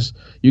look.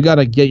 You got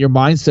to get your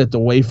mindset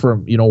away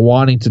from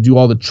wanting to do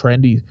all the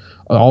trendy,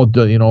 all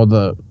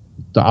the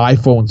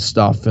iPhone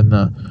stuff and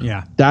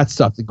that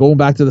stuff. Going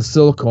back to the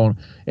silicone,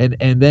 and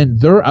then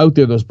they're out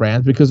there, those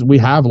brands, because we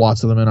have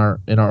lots of them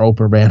in our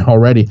open brand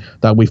already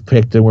that we've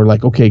picked, and we're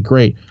like, okay,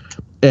 great.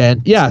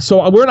 And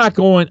so we're not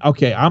going.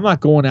 Okay, I'm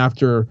not going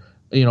after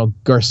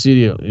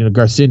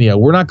Garcinia.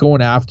 We're not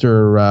going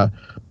after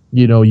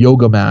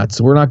yoga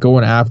mats. We're not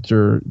going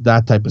after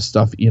that type of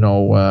stuff.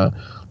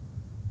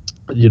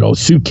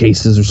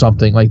 Suitcases or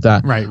something like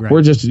that. Right.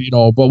 We're just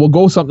but we'll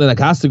go something that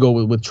has to go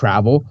with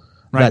travel.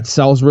 Right. That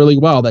sells really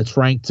well. That's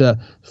ranked to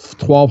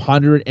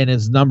 1,200 and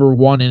is number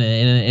one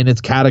in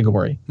its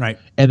category. Right.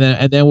 And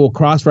then we'll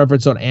cross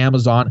reference on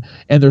Amazon,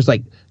 and there's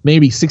like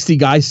maybe 60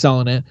 guys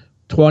selling it.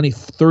 20,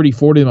 30,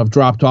 40 of them have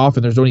dropped off,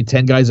 and there's only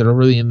 10 guys that are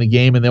really in the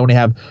game, and they only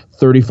have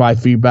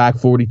 35 feedback,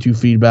 42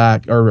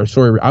 feedback, or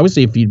sorry, I would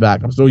say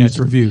feedback. I'm so used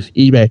to reviews.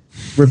 eBay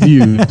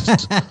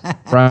reviews,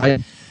 right?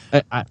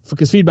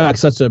 Because feedback is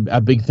such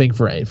a big thing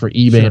for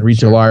eBay and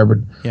Retail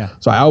Arb.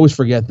 So I always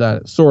forget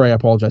that. Sorry, I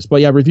apologize.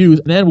 But reviews,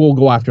 and then we'll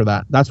go after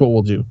that. That's what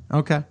we'll do.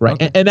 Okay. Right.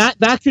 Okay. And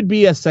that could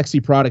be a sexy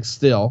product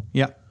still.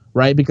 Yeah.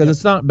 Right? Because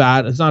it's not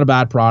bad. It's not a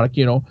bad product,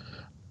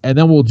 And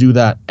then we'll do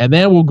that. And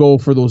then we'll go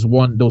for those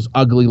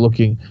ugly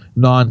looking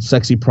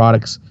non-sexy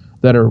products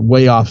that are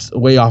way off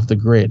the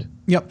grid.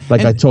 Yep.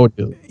 Like I told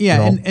you.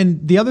 Yeah.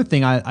 And the other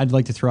thing I'd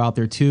like to throw out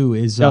there too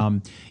is,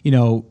 and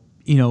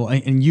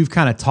you've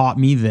kind of taught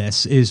me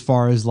this as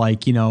far as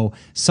like,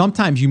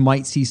 sometimes you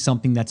might see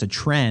something that's a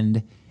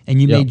trend,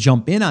 and you may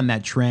jump in on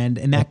that trend,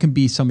 and that can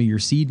be some of your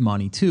seed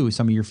money too,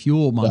 some of your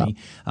fuel money,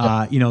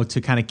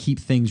 to kind of keep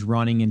things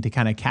running and to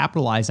kind of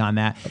capitalize on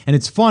that. And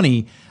it's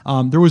funny,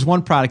 there was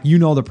one product,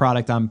 the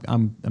product I'm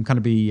going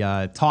to be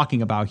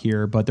talking about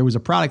here, but there was a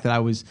product that I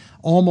was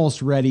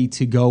almost ready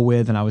to go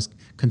with, and I was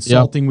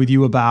consulting with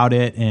you about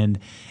it, and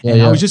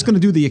I was just going to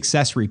do the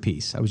accessory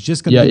piece. I was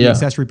just going to do the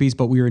accessory piece,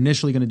 but we were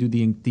initially going to do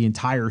the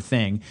entire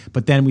thing.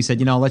 But then we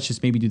said, let's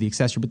just maybe do the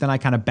accessory. But then I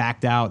kind of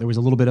backed out. There was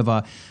a little bit of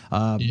a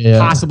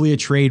possibly a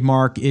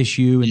trademark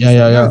issue and this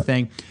other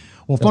thing.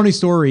 Well, funny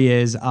story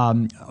is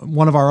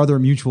one of our other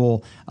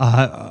mutual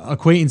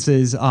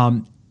acquaintances,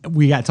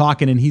 we got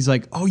talking, and he's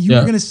like, oh, you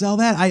were going to sell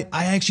that? I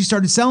actually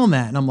started selling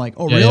that. And I'm like,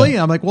 oh, really?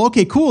 And I'm like, well,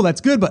 okay, cool. That's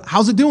good. But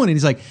how's it doing? And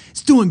he's like,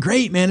 it's doing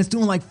great, man. It's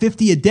doing like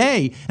 50 a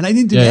day. And I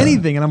didn't do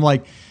anything. And I'm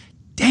like,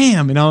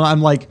 damn,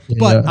 I'm like,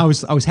 but Yeah. I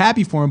was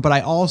happy for him, but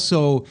I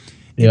also,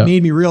 it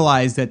made me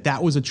realize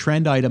that was a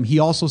trend item. He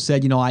also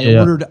said, I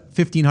ordered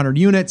 1,500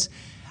 units.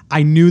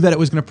 I knew that it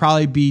was going to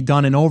probably be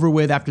done and over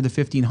with after the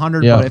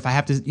 1,500, but if I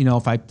have to,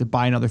 if I have to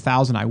buy another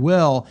 1,000, I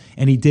will.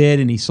 And he did,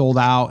 and he sold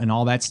out and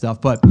all that stuff.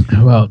 But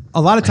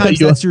a lot of times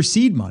that's your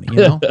seed money,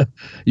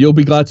 You'll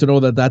be glad to know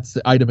that that's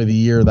the item of the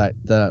year that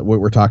what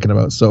we're talking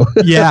about. So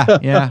yeah.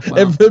 Well.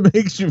 If it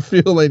makes you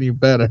feel any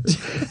better,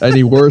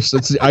 any worse,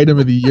 it's the item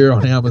of the year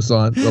on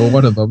Amazon, or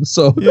one of them.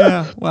 So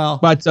yeah, well,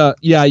 but that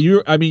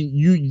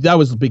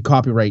was the big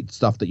copyright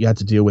stuff that you had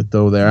to deal with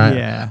though. There,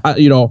 yeah.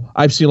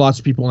 I've seen lots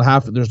of people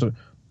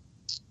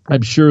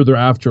I'm sure they're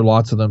after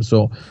lots of them.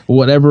 So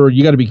whatever,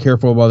 you got to be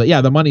careful about it. Yeah,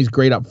 the money's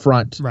great up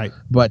front, right?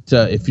 But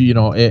if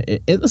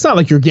it's not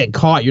like you're getting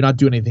caught. You're not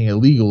doing anything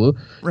illegal.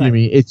 Right. I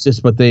mean, it's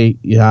just, but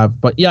you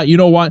have. But yeah, you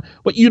know what?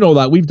 But you know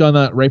that we've done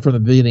that right from the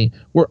beginning.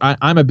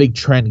 I'm a big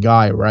trend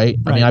guy, right?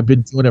 I mean, I've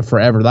been doing it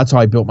forever. That's how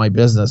I built my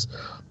business.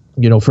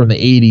 From the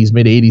 '80s,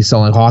 mid '80s,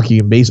 selling hockey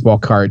and baseball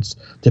cards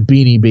to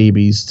Beanie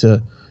Babies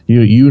to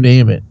you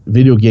name it,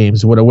 video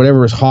games,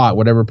 whatever is hot,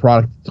 whatever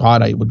product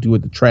hot, I would do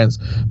with the trends.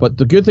 But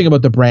the good thing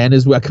about the brand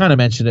is, I kind of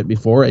mentioned it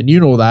before, and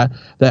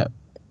that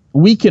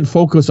we can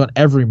focus on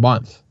every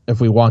month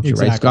if we want to,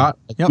 right, Scott?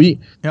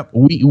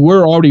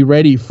 We're already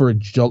ready for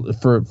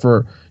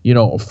January.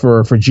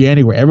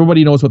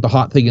 Everybody knows what the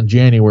hot thing in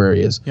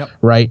January is,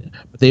 right?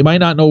 But they might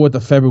not know what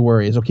the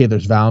February is. Okay,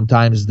 there's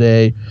Valentine's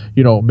Day.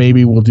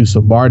 Maybe we'll do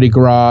some Mardi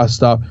Gras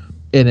stuff.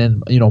 And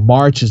then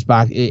March is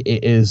back.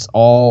 It's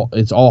all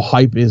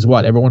hype. Is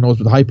what everyone knows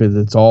what the hype is.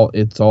 It's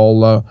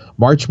all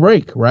March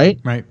break, right?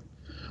 Right.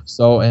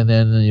 So and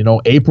then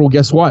April.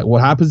 Guess what?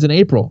 What happens in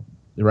April?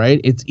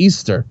 Right? It's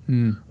Easter,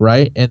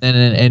 right? And then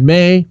in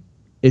May,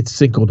 it's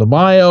Cinco de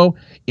Mayo.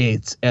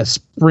 It's a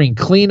spring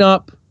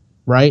cleanup,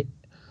 right?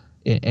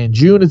 In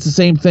June, it's the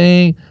same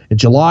thing. In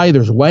July,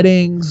 there's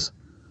weddings.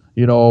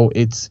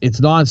 It's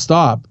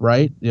nonstop,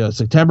 right?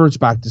 September it's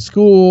back to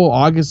school,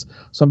 August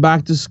some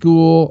back to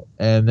school,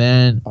 and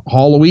then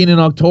Halloween in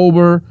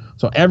October.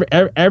 So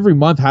every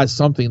month has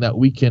something that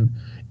we can.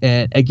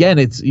 And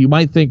again, you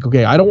might think,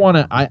 okay, I don't want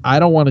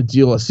to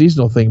deal a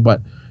seasonal thing,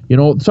 but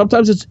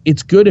sometimes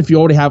it's good if you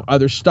already have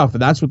other stuff,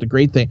 and that's what the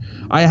great thing.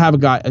 I have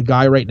a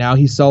guy right now.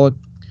 He's selling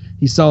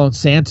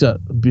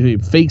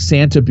fake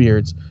Santa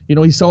beards.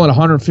 He's selling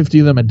 150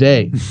 of them a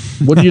day.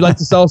 Wouldn't you like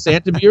to sell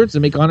Santa beards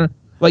and make 100?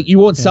 Like, you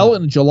won't sell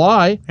it in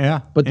July,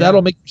 but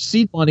that'll make your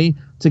seed money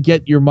to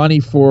get your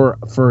money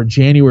for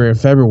January or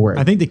February.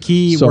 I think the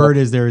key word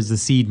is the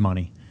seed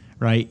money,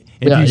 right?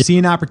 If you see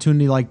an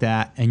opportunity like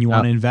that and you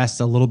want to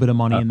invest a little bit of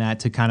money in that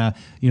to kind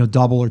of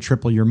double or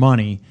triple your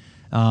money,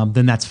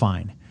 then that's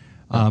fine.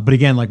 But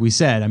again, like we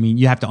said, I mean,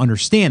 you have to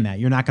understand that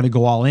you're not going to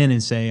go all in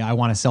and say, I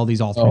want to sell these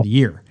all through the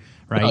year.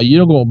 Right. You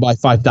don't go and buy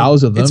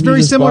 5,000 of them. It's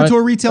very similar to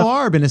a retail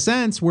ARB in a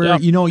sense where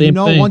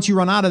once you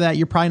run out of that,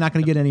 you're probably not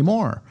going to get any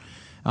more.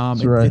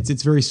 Right.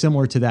 It's very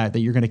similar to that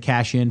you're going to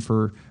cash in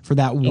for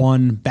that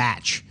one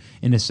batch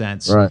in a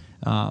sense. Right.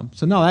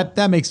 So no,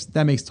 that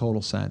makes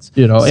total sense.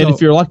 And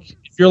if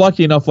you're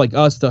lucky enough like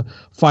us to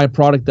find a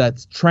product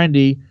that's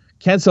trendy,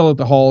 can sell at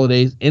the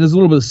holidays, and is a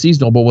little bit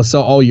seasonal, but will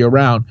sell all year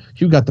round,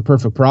 you've got the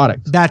perfect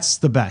product. That's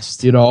the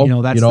best.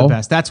 The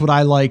best. That's what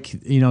I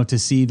like, to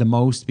see the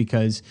most,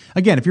 because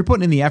again, if you're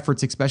putting in the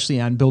efforts, especially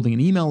on building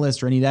an email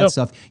list or any of that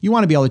stuff, you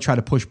want to be able to try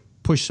to push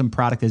some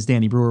product, as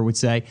Danny Brewer would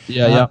say.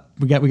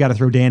 We got to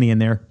throw Danny in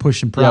there, push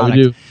some product.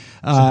 Yeah, we do.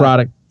 Some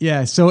product.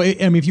 Yeah. So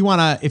if you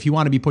want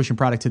to be pushing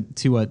product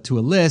to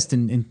a list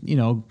and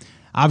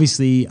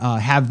obviously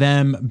have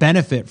them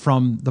benefit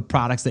from the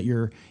products that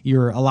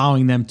you're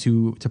allowing them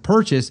to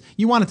purchase,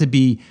 you want it to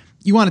be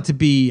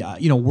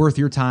worth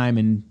your time,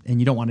 and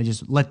you don't want to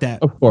just let that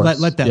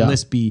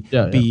list be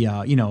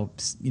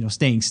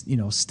staying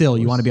still.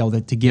 You want to be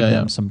able to give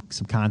them some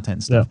content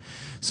and stuff.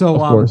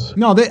 So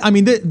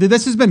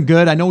this has been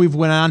good. I know we've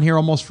went on here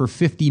almost for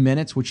 50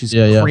 minutes, which is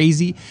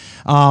crazy.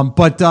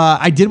 But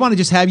I did want to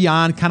just have you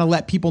on, kind of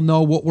let people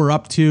know what we're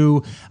up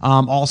to.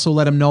 Also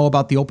let them know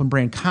about the open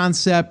brand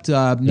concept.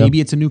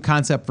 Maybe it's a new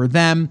concept for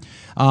them.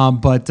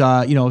 But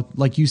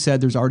like you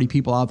said, there's already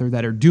people out there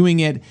that are doing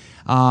it.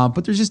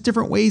 But there's just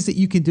different ways that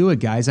you can do it,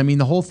 guys. I mean,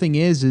 the whole thing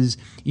is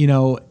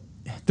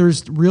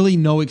there's really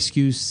no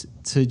excuse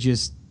to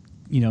just,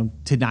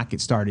 to not get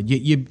started.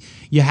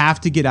 You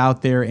have to get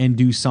out there and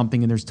do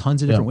something, and there's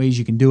tons of different ways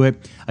you can do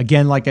it.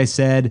 Again, like I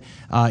said,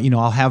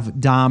 I'll have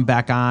Dom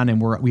back on,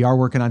 and we are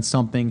working on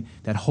something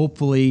that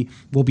hopefully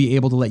we'll be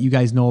able to let you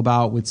guys know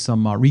about, with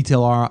some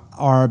retail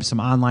ARB, some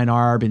online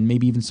ARB, and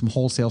maybe even some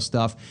wholesale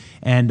stuff,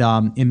 and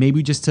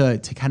maybe just to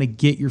kind of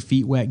get your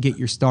feet wet, get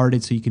you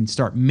started, so you can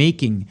start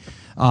making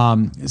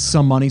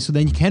some money, so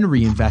then you can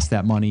reinvest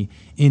that money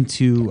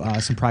into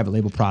some private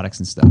label products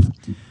and stuff.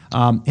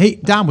 Hey,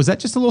 Dom, was that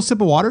just a little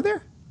sip of water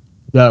there?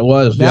 That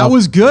was. That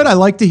was good. I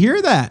like to hear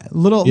that.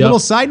 Little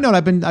side note.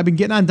 I've been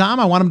getting on Dom.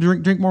 I want him to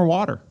drink more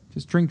water.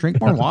 Just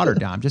drink more water,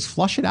 Dom. Just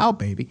flush it out,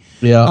 baby.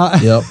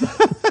 Yeah.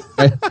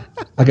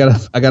 I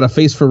got a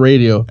face for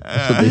radio.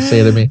 That's what they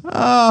say to me.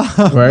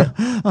 Right?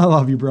 I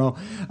love you, bro.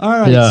 All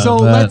right, Yeah, so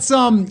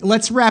man.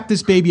 let's wrap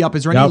this baby up.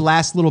 Is there any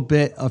last little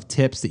bit of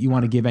tips that you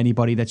want to give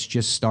anybody that's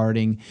just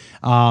starting,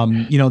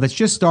 that's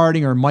just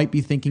starting or might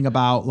be thinking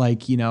about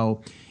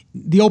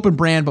the open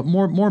brand, but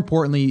more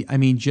importantly, I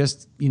mean,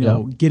 just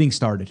getting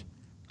started.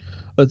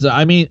 But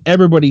I mean,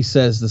 everybody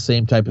says the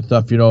same type of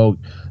stuff.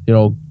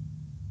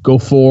 Go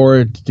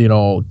forward.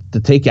 To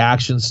take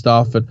action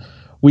stuff, and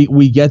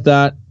we get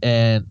that,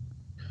 and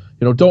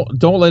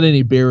don't let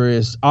any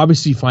barriers.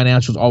 Obviously,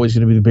 financial is always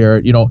going to be the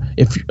barrier.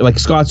 If, like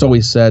Scott's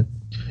always said,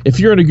 if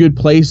you're in a good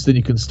place, then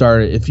you can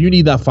start it. If you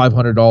need that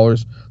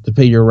 $500 to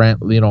pay your rent,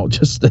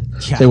 just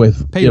stay away.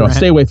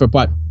 Stay away from it.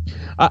 But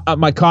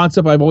my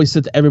concept, I've always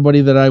said to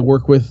everybody that I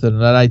work with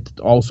and that I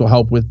also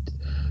help with,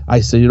 I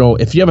say,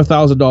 if you have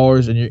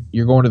 $1,000 and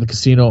you're going to the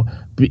casino,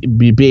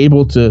 be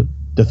able to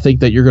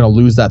think that you're going to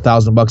lose that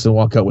 $1,000 and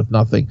walk out with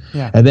nothing.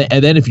 Yeah. And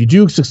then if you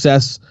do win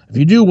 $800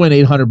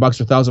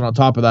 or $1,000 on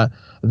top of that,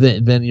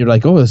 then you're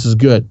like, oh, this is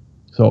good.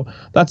 So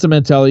that's the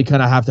mentality you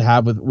kind of have to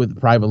have with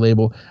private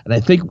label. And I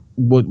think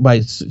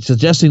by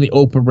suggesting the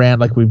open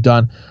brand like we've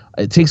done,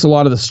 it takes a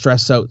lot of the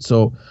stress out.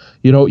 So,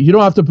 you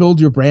don't have to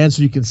build your brand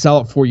so you can sell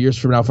it 4 years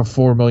from now for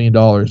 $4 million.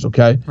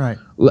 Okay. Right.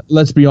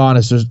 Let's be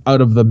honest. There's out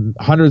of the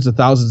hundreds of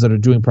thousands that are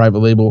doing private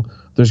label,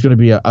 there's going to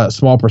be a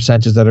small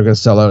percentage that are going to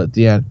sell out at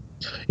the end.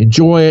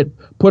 Enjoy it.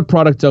 Put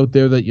products out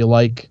there that you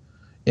like,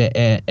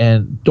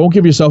 and don't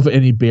give yourself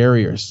any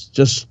barriers.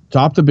 Just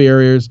stop the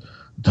barriers.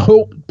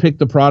 Don't pick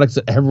the products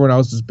that everyone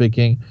else is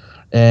picking,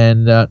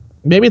 and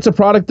maybe it's a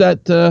product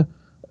that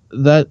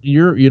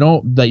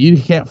you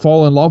can't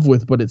fall in love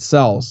with, but it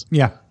sells.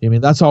 Yeah, I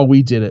mean, that's how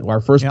we did it. Our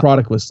first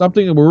product was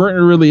something that we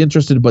weren't really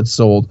interested in, but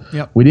sold.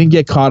 Yep. We didn't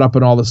get caught up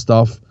in all the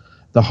stuff,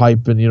 the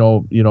hype, and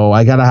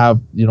I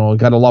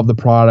gotta love the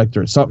product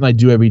or something I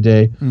do every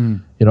day.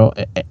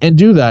 And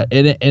do that.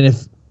 And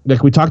if,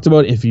 like we talked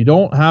about, if you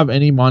don't have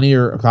any money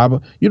or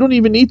you don't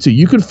even need to.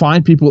 You can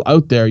find people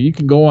out there. You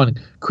can go on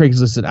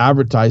Craigslist and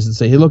advertise and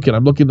say, hey, look,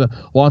 I'm looking to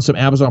launch some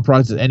Amazon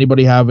products. Does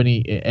anybody have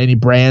any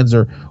brands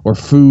or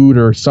food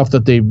or stuff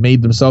that they've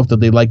made themselves that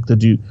they like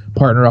to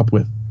partner up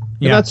with?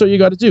 And that's what you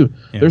got to do.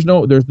 Yeah. There's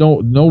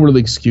no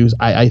really excuse.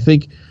 I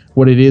think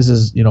what it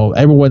is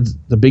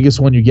the biggest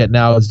one you get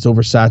now is it's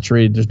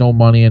oversaturated. There's no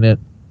money in it.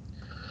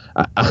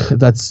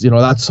 That's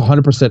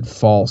 100%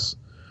 false.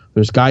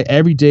 There's guy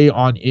every day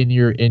in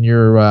your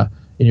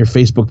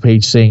Facebook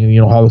page saying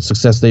how much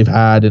success they've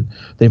had and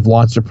they've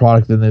launched their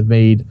product and they've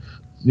made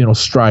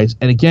strides.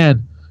 And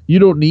again, you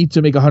don't need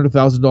to make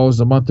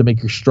 $100,000 a month to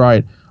make your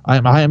stride.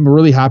 I am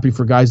really happy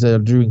for guys that are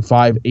doing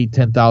 $5,000,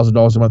 $8,000,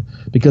 $10,000 a month,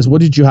 because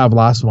what did you have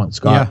last month,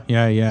 Scott?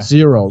 Yeah.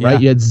 Zero,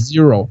 right? You had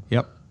zero.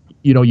 Yep.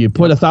 You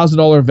put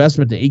 $1,000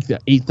 investment to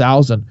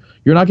 $8,000.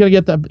 You're not going to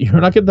get that. You're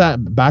not getting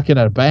that back in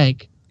at a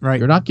bank. Right.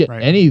 You're not getting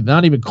any,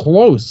 not even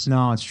close.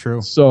 No, it's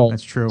true. So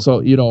that's true. So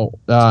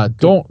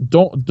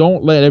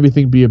don't let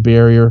everything be a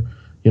barrier.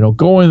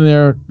 Go in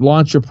there,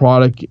 launch your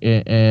product,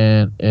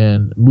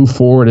 and move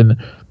forward and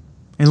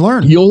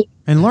learn. You'll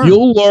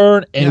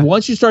learn, and Yeah.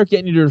 once you start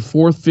getting into your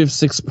fourth, fifth,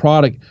 sixth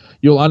product,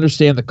 you'll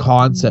understand the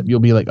concept.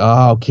 You'll be like,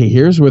 oh, okay,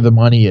 here's where the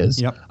money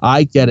is. Yep.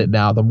 I get it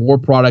now. The more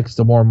products,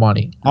 the more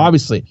money. Right.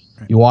 Obviously,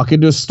 you walk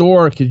into a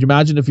store. Could you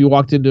imagine if you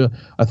walked into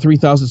a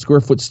 3,000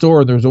 square foot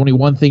store and there's only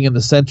one thing in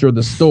the center of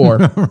the store?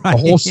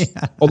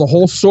 The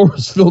whole store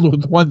is filled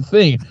with one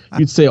thing.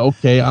 You'd say,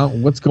 okay,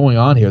 what's going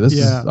on here? This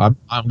is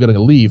I'm going to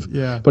leave.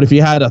 Yeah. But if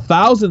you had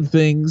 1,000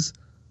 things,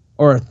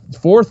 or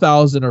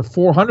 4,000 or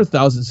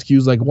 400,000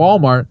 SKUs like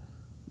Walmart,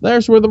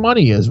 there's where the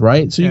money is,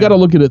 right? So you got to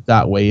look at it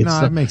that way.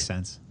 It makes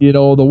sense.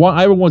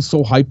 Everyone's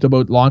so hyped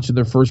about launching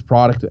their first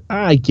product.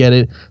 I get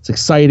it. It's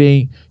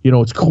exciting.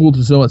 It's cool to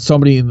know that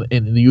somebody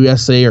in the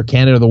USA or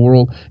Canada or the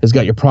world has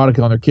got your product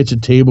on their kitchen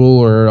table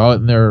or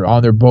on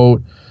their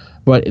boat.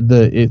 But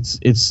it's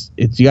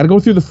you got to go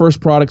through the first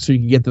product so you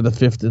can get to the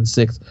fifth and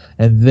sixth,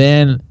 and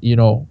then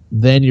you'll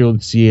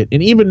see it.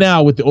 And even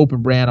now with the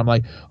open brand, I'm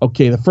like,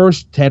 okay, the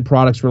first 10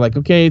 products were like,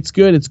 okay, it's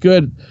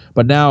good.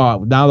 But now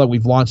that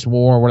we've launched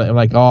more, I'm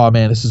like, oh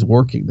man, this is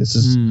working. This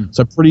is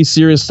some pretty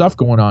serious stuff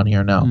going on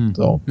here now.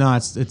 So no,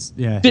 it's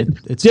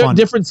fun.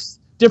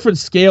 Different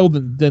scale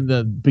than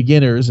the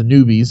beginners and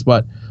newbies,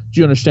 but do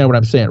you understand what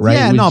I'm saying,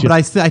 right? Yeah, but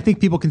I think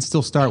people can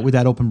still start with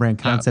that open brand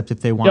concept if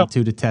they want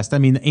to test. I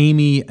mean,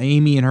 Amy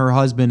and her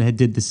husband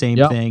did the same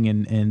thing,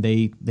 and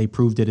they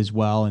proved it as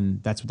well,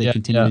 and that's what they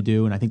continue to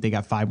do. And I think they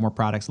got 5 more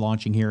products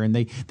launching here, and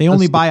they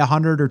only buy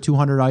 100 or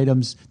 200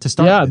 items to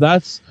start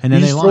with. And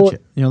then they launch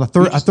it. A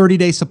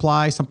 30-day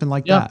supply, something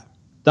like that.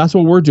 That's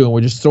what we're doing.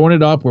 We're just throwing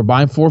it up. We're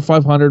buying 400 or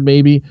 500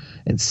 maybe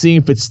and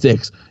seeing if it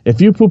sticks.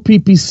 If you put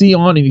PPC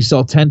on and you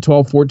sell 10,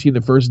 12, 14 the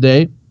first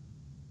day,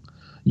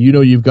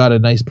 you've got a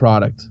nice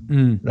product.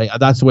 Right?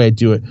 That's the way I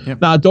do it.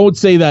 Yep. Now, don't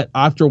say that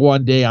after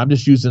one day. I'm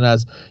just using it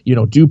as,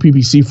 do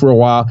PPC for a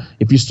while.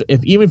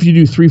 Even if you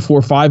do 3,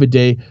 4, 5 a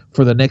day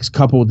for the next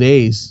couple of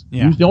days,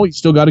 you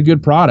still got a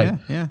good product.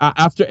 Yeah.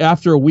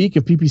 After a week,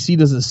 if PPC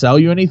doesn't sell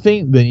you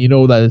anything, then you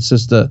know that it's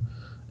just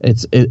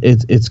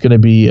it's going to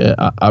be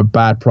a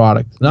bad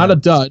product. Not a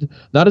dud,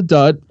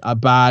 a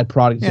bad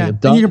product. Yeah, Like a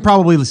dud. and you can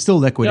probably still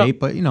liquidate,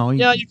 but you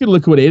can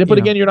liquidate it, but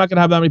again, you're not going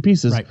to have that many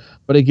pieces. Right.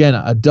 But again,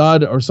 a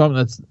dud or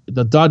something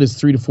the dud is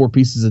 3 to 4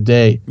 pieces a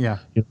day. Yeah.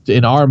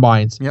 In our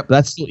minds, Yep.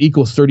 that still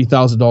equals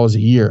 $30,000 a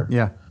year.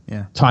 Yeah.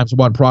 Times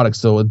one product.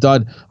 So a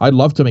dud, I'd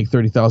love to make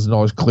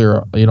 $30,000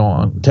 clear.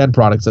 On 10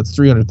 products, that's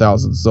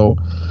 300,000. So,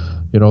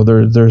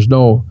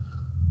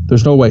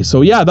 there's no way.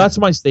 So yeah, that's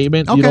my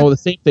statement. Okay. The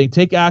same thing.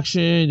 Take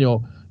action.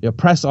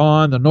 Press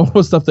on. The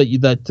normal stuff that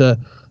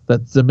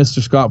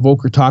Mr. Scott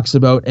Volker talks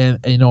about, and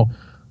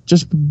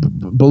just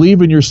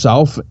believe in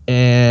yourself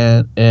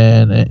and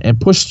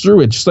push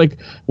through it. Just like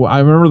I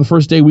remember the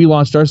first day we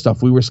launched our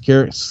stuff, we were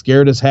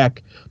scared as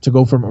heck to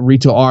go from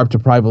retail ARB to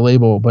private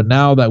label. But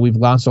now that we've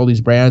launched all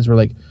these brands, we're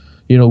like,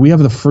 we have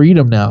the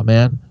freedom now,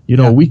 man.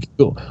 We can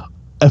go.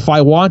 If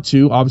I want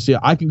to, obviously,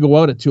 I can go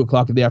out at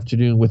 2:00 in the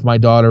afternoon with my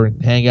daughter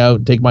and hang out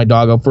and take my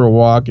dog out for a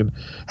walk and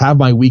have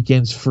my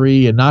weekends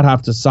free and not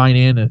have to sign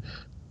in and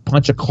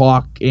punch a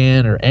clock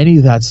in or any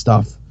of that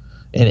stuff.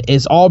 And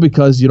it's all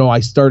because, I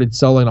started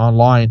selling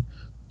online,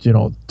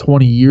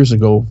 20 years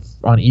ago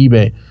on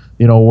eBay,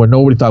 when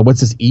nobody thought, what's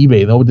this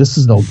eBay? No, this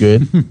is no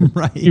good.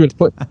 Right. You're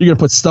gonna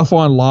put stuff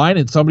online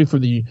and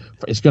somebody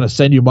is going to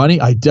send you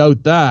money? I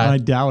doubt that. I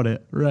doubt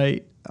it.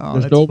 Right. Oh,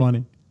 There's that's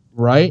funny.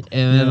 Right.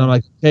 And then I'm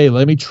like, hey,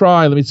 let me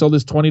sell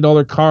this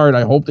 $20 card.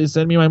 I hope they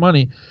send me my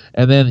money.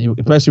 And then,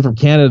 especially from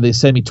Canada, they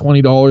send me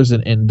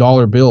 $20 in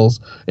dollar bills,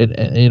 and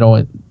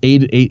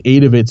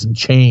eight of it's in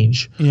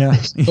change. Yeah.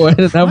 So I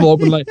had an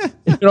envelope, and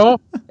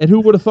and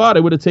who would have thought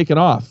it would have taken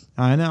off?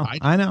 I know.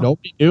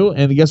 Nobody knew,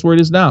 and guess where it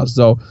is now.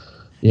 So,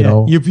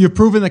 you've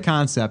proven the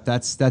concept.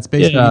 That's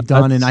basically what you've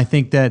done, and I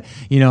think that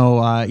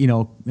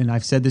and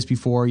I've said this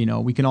before.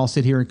 We can all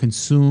sit here and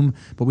consume,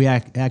 but we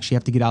actually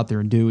have to get out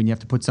there and do, and you have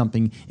to put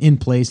something in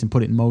place and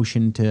put it in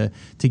motion to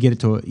get it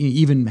to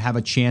even have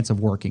a chance of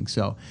working.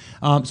 So,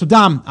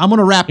 Dom, I'm going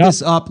to wrap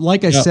this up.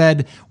 Like I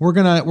said, we're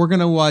gonna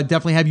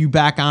definitely have you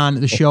back on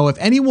the show. If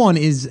anyone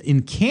is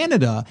in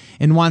Canada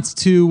and wants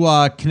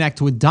to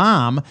connect with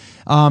Dom,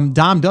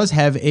 Dom does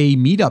have a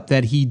meetup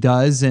that he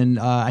does, and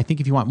I think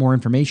if you want more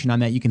information on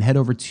that, you can head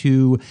over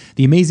to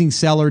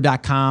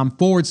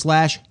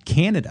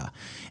theamazingseller.com/Canada.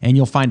 And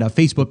you'll find a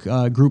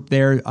Facebook group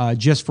there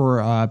just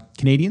for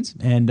Canadians.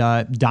 And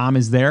Dom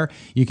is there.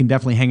 You can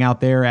definitely hang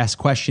out there, ask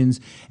questions.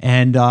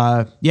 And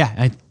I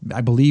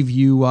believe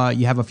you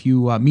have a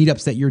few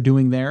meetups that you're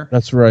doing there.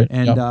 That's right.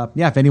 And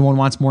if anyone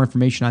wants more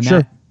information on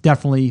that,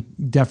 definitely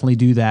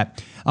do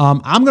that.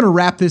 I'm going to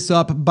wrap this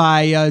up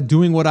by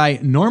doing what I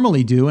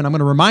normally do, and I'm going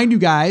to remind you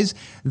guys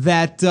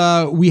that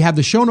we have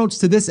the show notes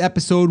to this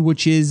episode,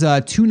 which is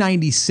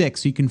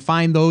 296. So you can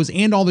find those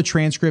and all the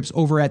transcripts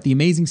over at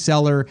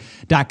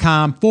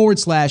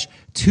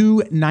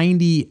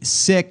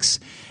theamazingseller.com/296.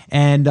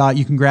 And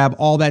you can grab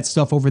all that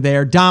stuff over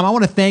there. Dom, I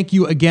want to thank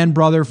you again,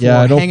 brother, for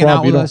hanging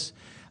out with us.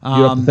 You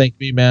don't have to thank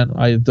me, man.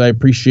 I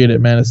appreciate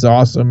it, man. It's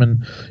awesome,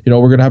 and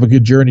we're gonna have a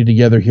good journey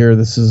together here.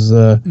 This is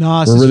we're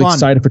really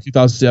excited for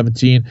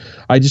 2017.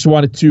 I just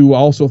wanted to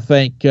also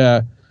thank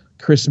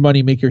Chris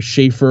Moneymaker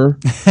Schaefer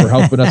for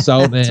helping us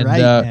out,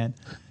 and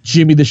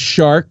Jimmy the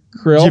Shark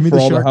Krill for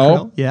all the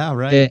help. Yeah,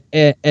 right.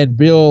 And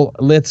Bill,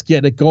 let's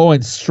get it going.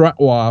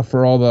 Strutwa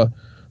for all the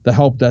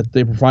help that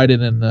they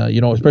provided, and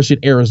especially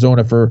in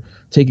Arizona for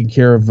taking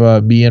care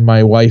of me and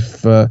my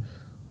wife.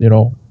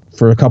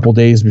 For a couple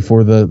days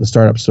before the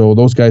startup. So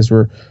those guys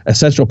were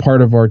essential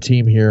part of our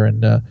team here,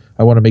 and I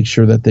want to make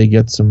sure that they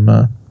get some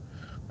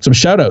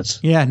shout outs.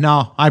 Yeah,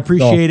 no, I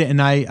appreciate it,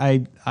 and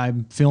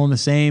I'm feeling the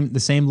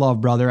same love,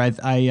 brother.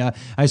 I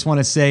just want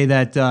to say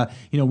that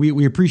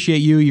we appreciate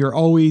you. You're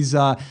always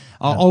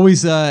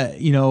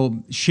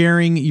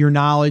sharing your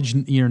knowledge.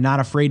 You're not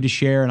afraid to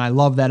share, and I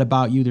love that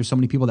about you. There's so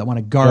many people that want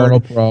to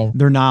guard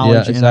their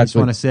knowledge, and I just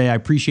want to say I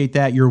appreciate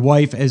that. Your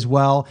wife as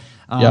well,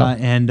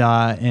 and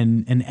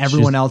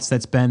everyone else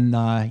that's been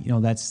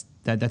that's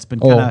been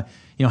kind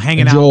of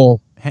hanging out.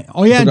 Joel.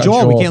 Oh yeah, and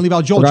Joel. We can't leave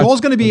out Joel. Joel's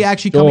going to be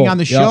actually coming on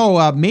the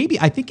show. Maybe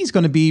I think he's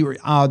going to be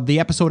the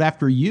episode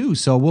after you.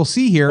 So we'll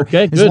see here.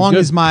 Okay, as long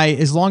as my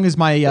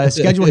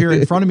schedule here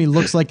in front of me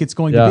looks like it's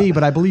going to be.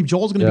 But I believe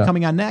Joel's going to be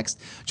coming on next.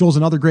 Joel's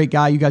another great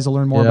guy. You guys will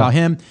learn more about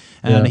him,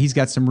 and he's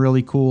got some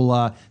really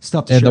cool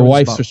stuff to share. And the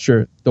wife's for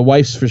sure. The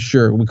wife's for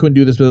sure. We couldn't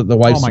do this without the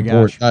wife's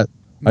support. Gosh.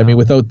 I mean,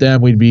 without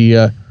them, we'd be.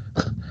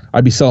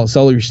 I'd be selling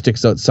celery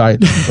sticks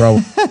outside, bro.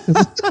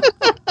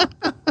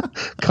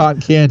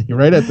 Cotton candy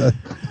right at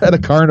a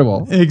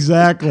carnival.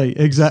 Exactly.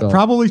 So.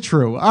 Probably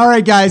true. All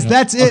right, guys,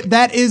 that's it.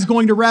 That is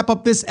going to wrap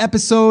up this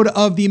episode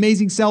of the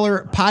Amazing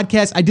Seller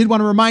podcast. I did want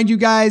to remind you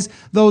guys,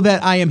 though,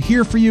 that I am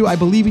here for you. I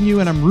believe in you,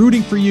 and I'm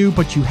rooting for you.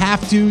 But you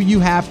have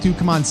to.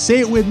 Come on, say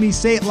it with me.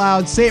 Say it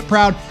loud. Say it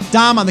proud.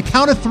 Dom, on the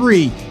count of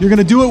 3, you're going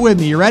to do it with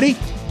me. You ready?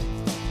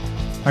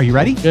 Are you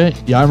ready? Okay.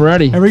 Yeah, I'm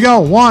ready. Here we go.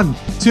 1,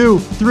 2,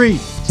 3.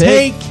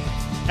 Take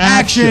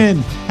action.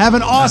 Have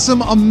an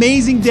awesome,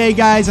 amazing day,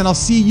 guys, and I'll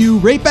see you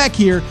right back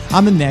here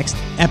on the next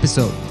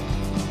episode.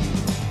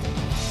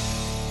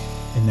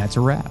 And that's a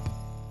wrap.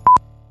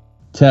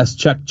 Test.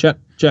 Check.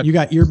 You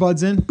got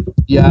earbuds in?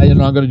 Yeah, I'm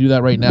going to do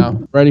that right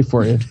now. Ready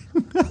for you.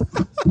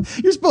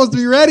 You're supposed to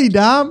be ready,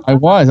 Dom. I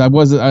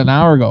was an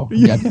hour ago.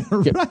 Yeah,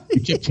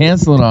 You keep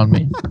canceling on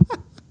me.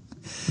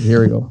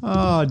 Here we go.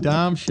 Oh,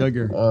 Dom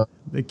Sugar,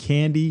 the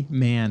candy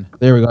man.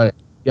 There we go.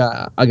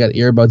 Yeah, I got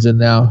earbuds in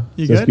now.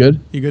 You Is good? this good?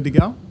 You good to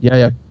go?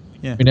 Yeah.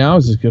 Yeah. Now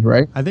is this good,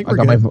 right? I think I we're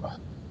got good.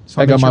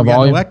 I got my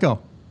volume. No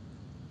echo.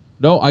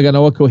 No, I got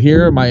no echo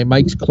here. My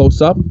mic's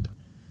close up.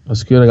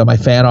 That's good. I got my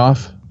fan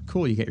off.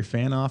 Cool. You get your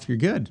fan off. You're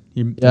good.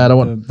 I don't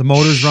want the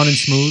motor's running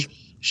smooth.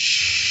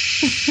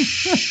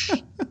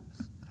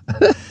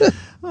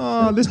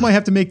 Oh, this might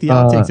have to make the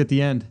outtakes at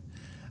the end.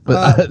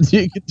 But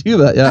you can do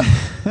that, yeah.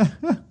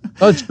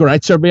 Oh, it's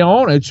great to be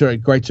on. It's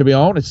great to be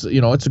on. It's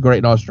it's great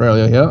in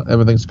Australia here.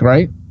 Everything's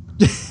great.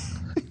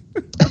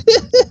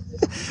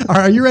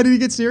 Are you ready to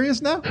get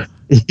serious now?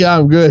 Yeah,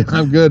 I'm good.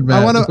 I'm good,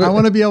 man. I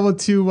want to be able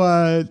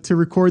to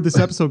record this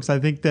episode because I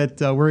think that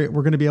we're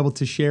going to be able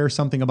to share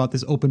something about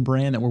this open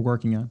brand that we're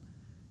working on.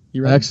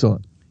 You ready?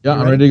 Excellent. Yeah,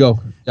 I'm ready to go.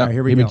 Yeah, all right,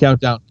 here we go. go. Give me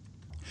countdown.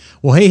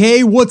 Well,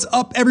 hey, what's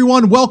up,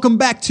 everyone? Welcome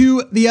back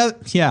to the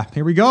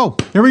here we go.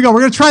 We're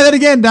going to try that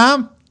again,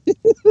 Dom.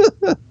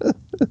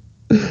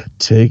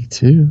 Take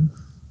two.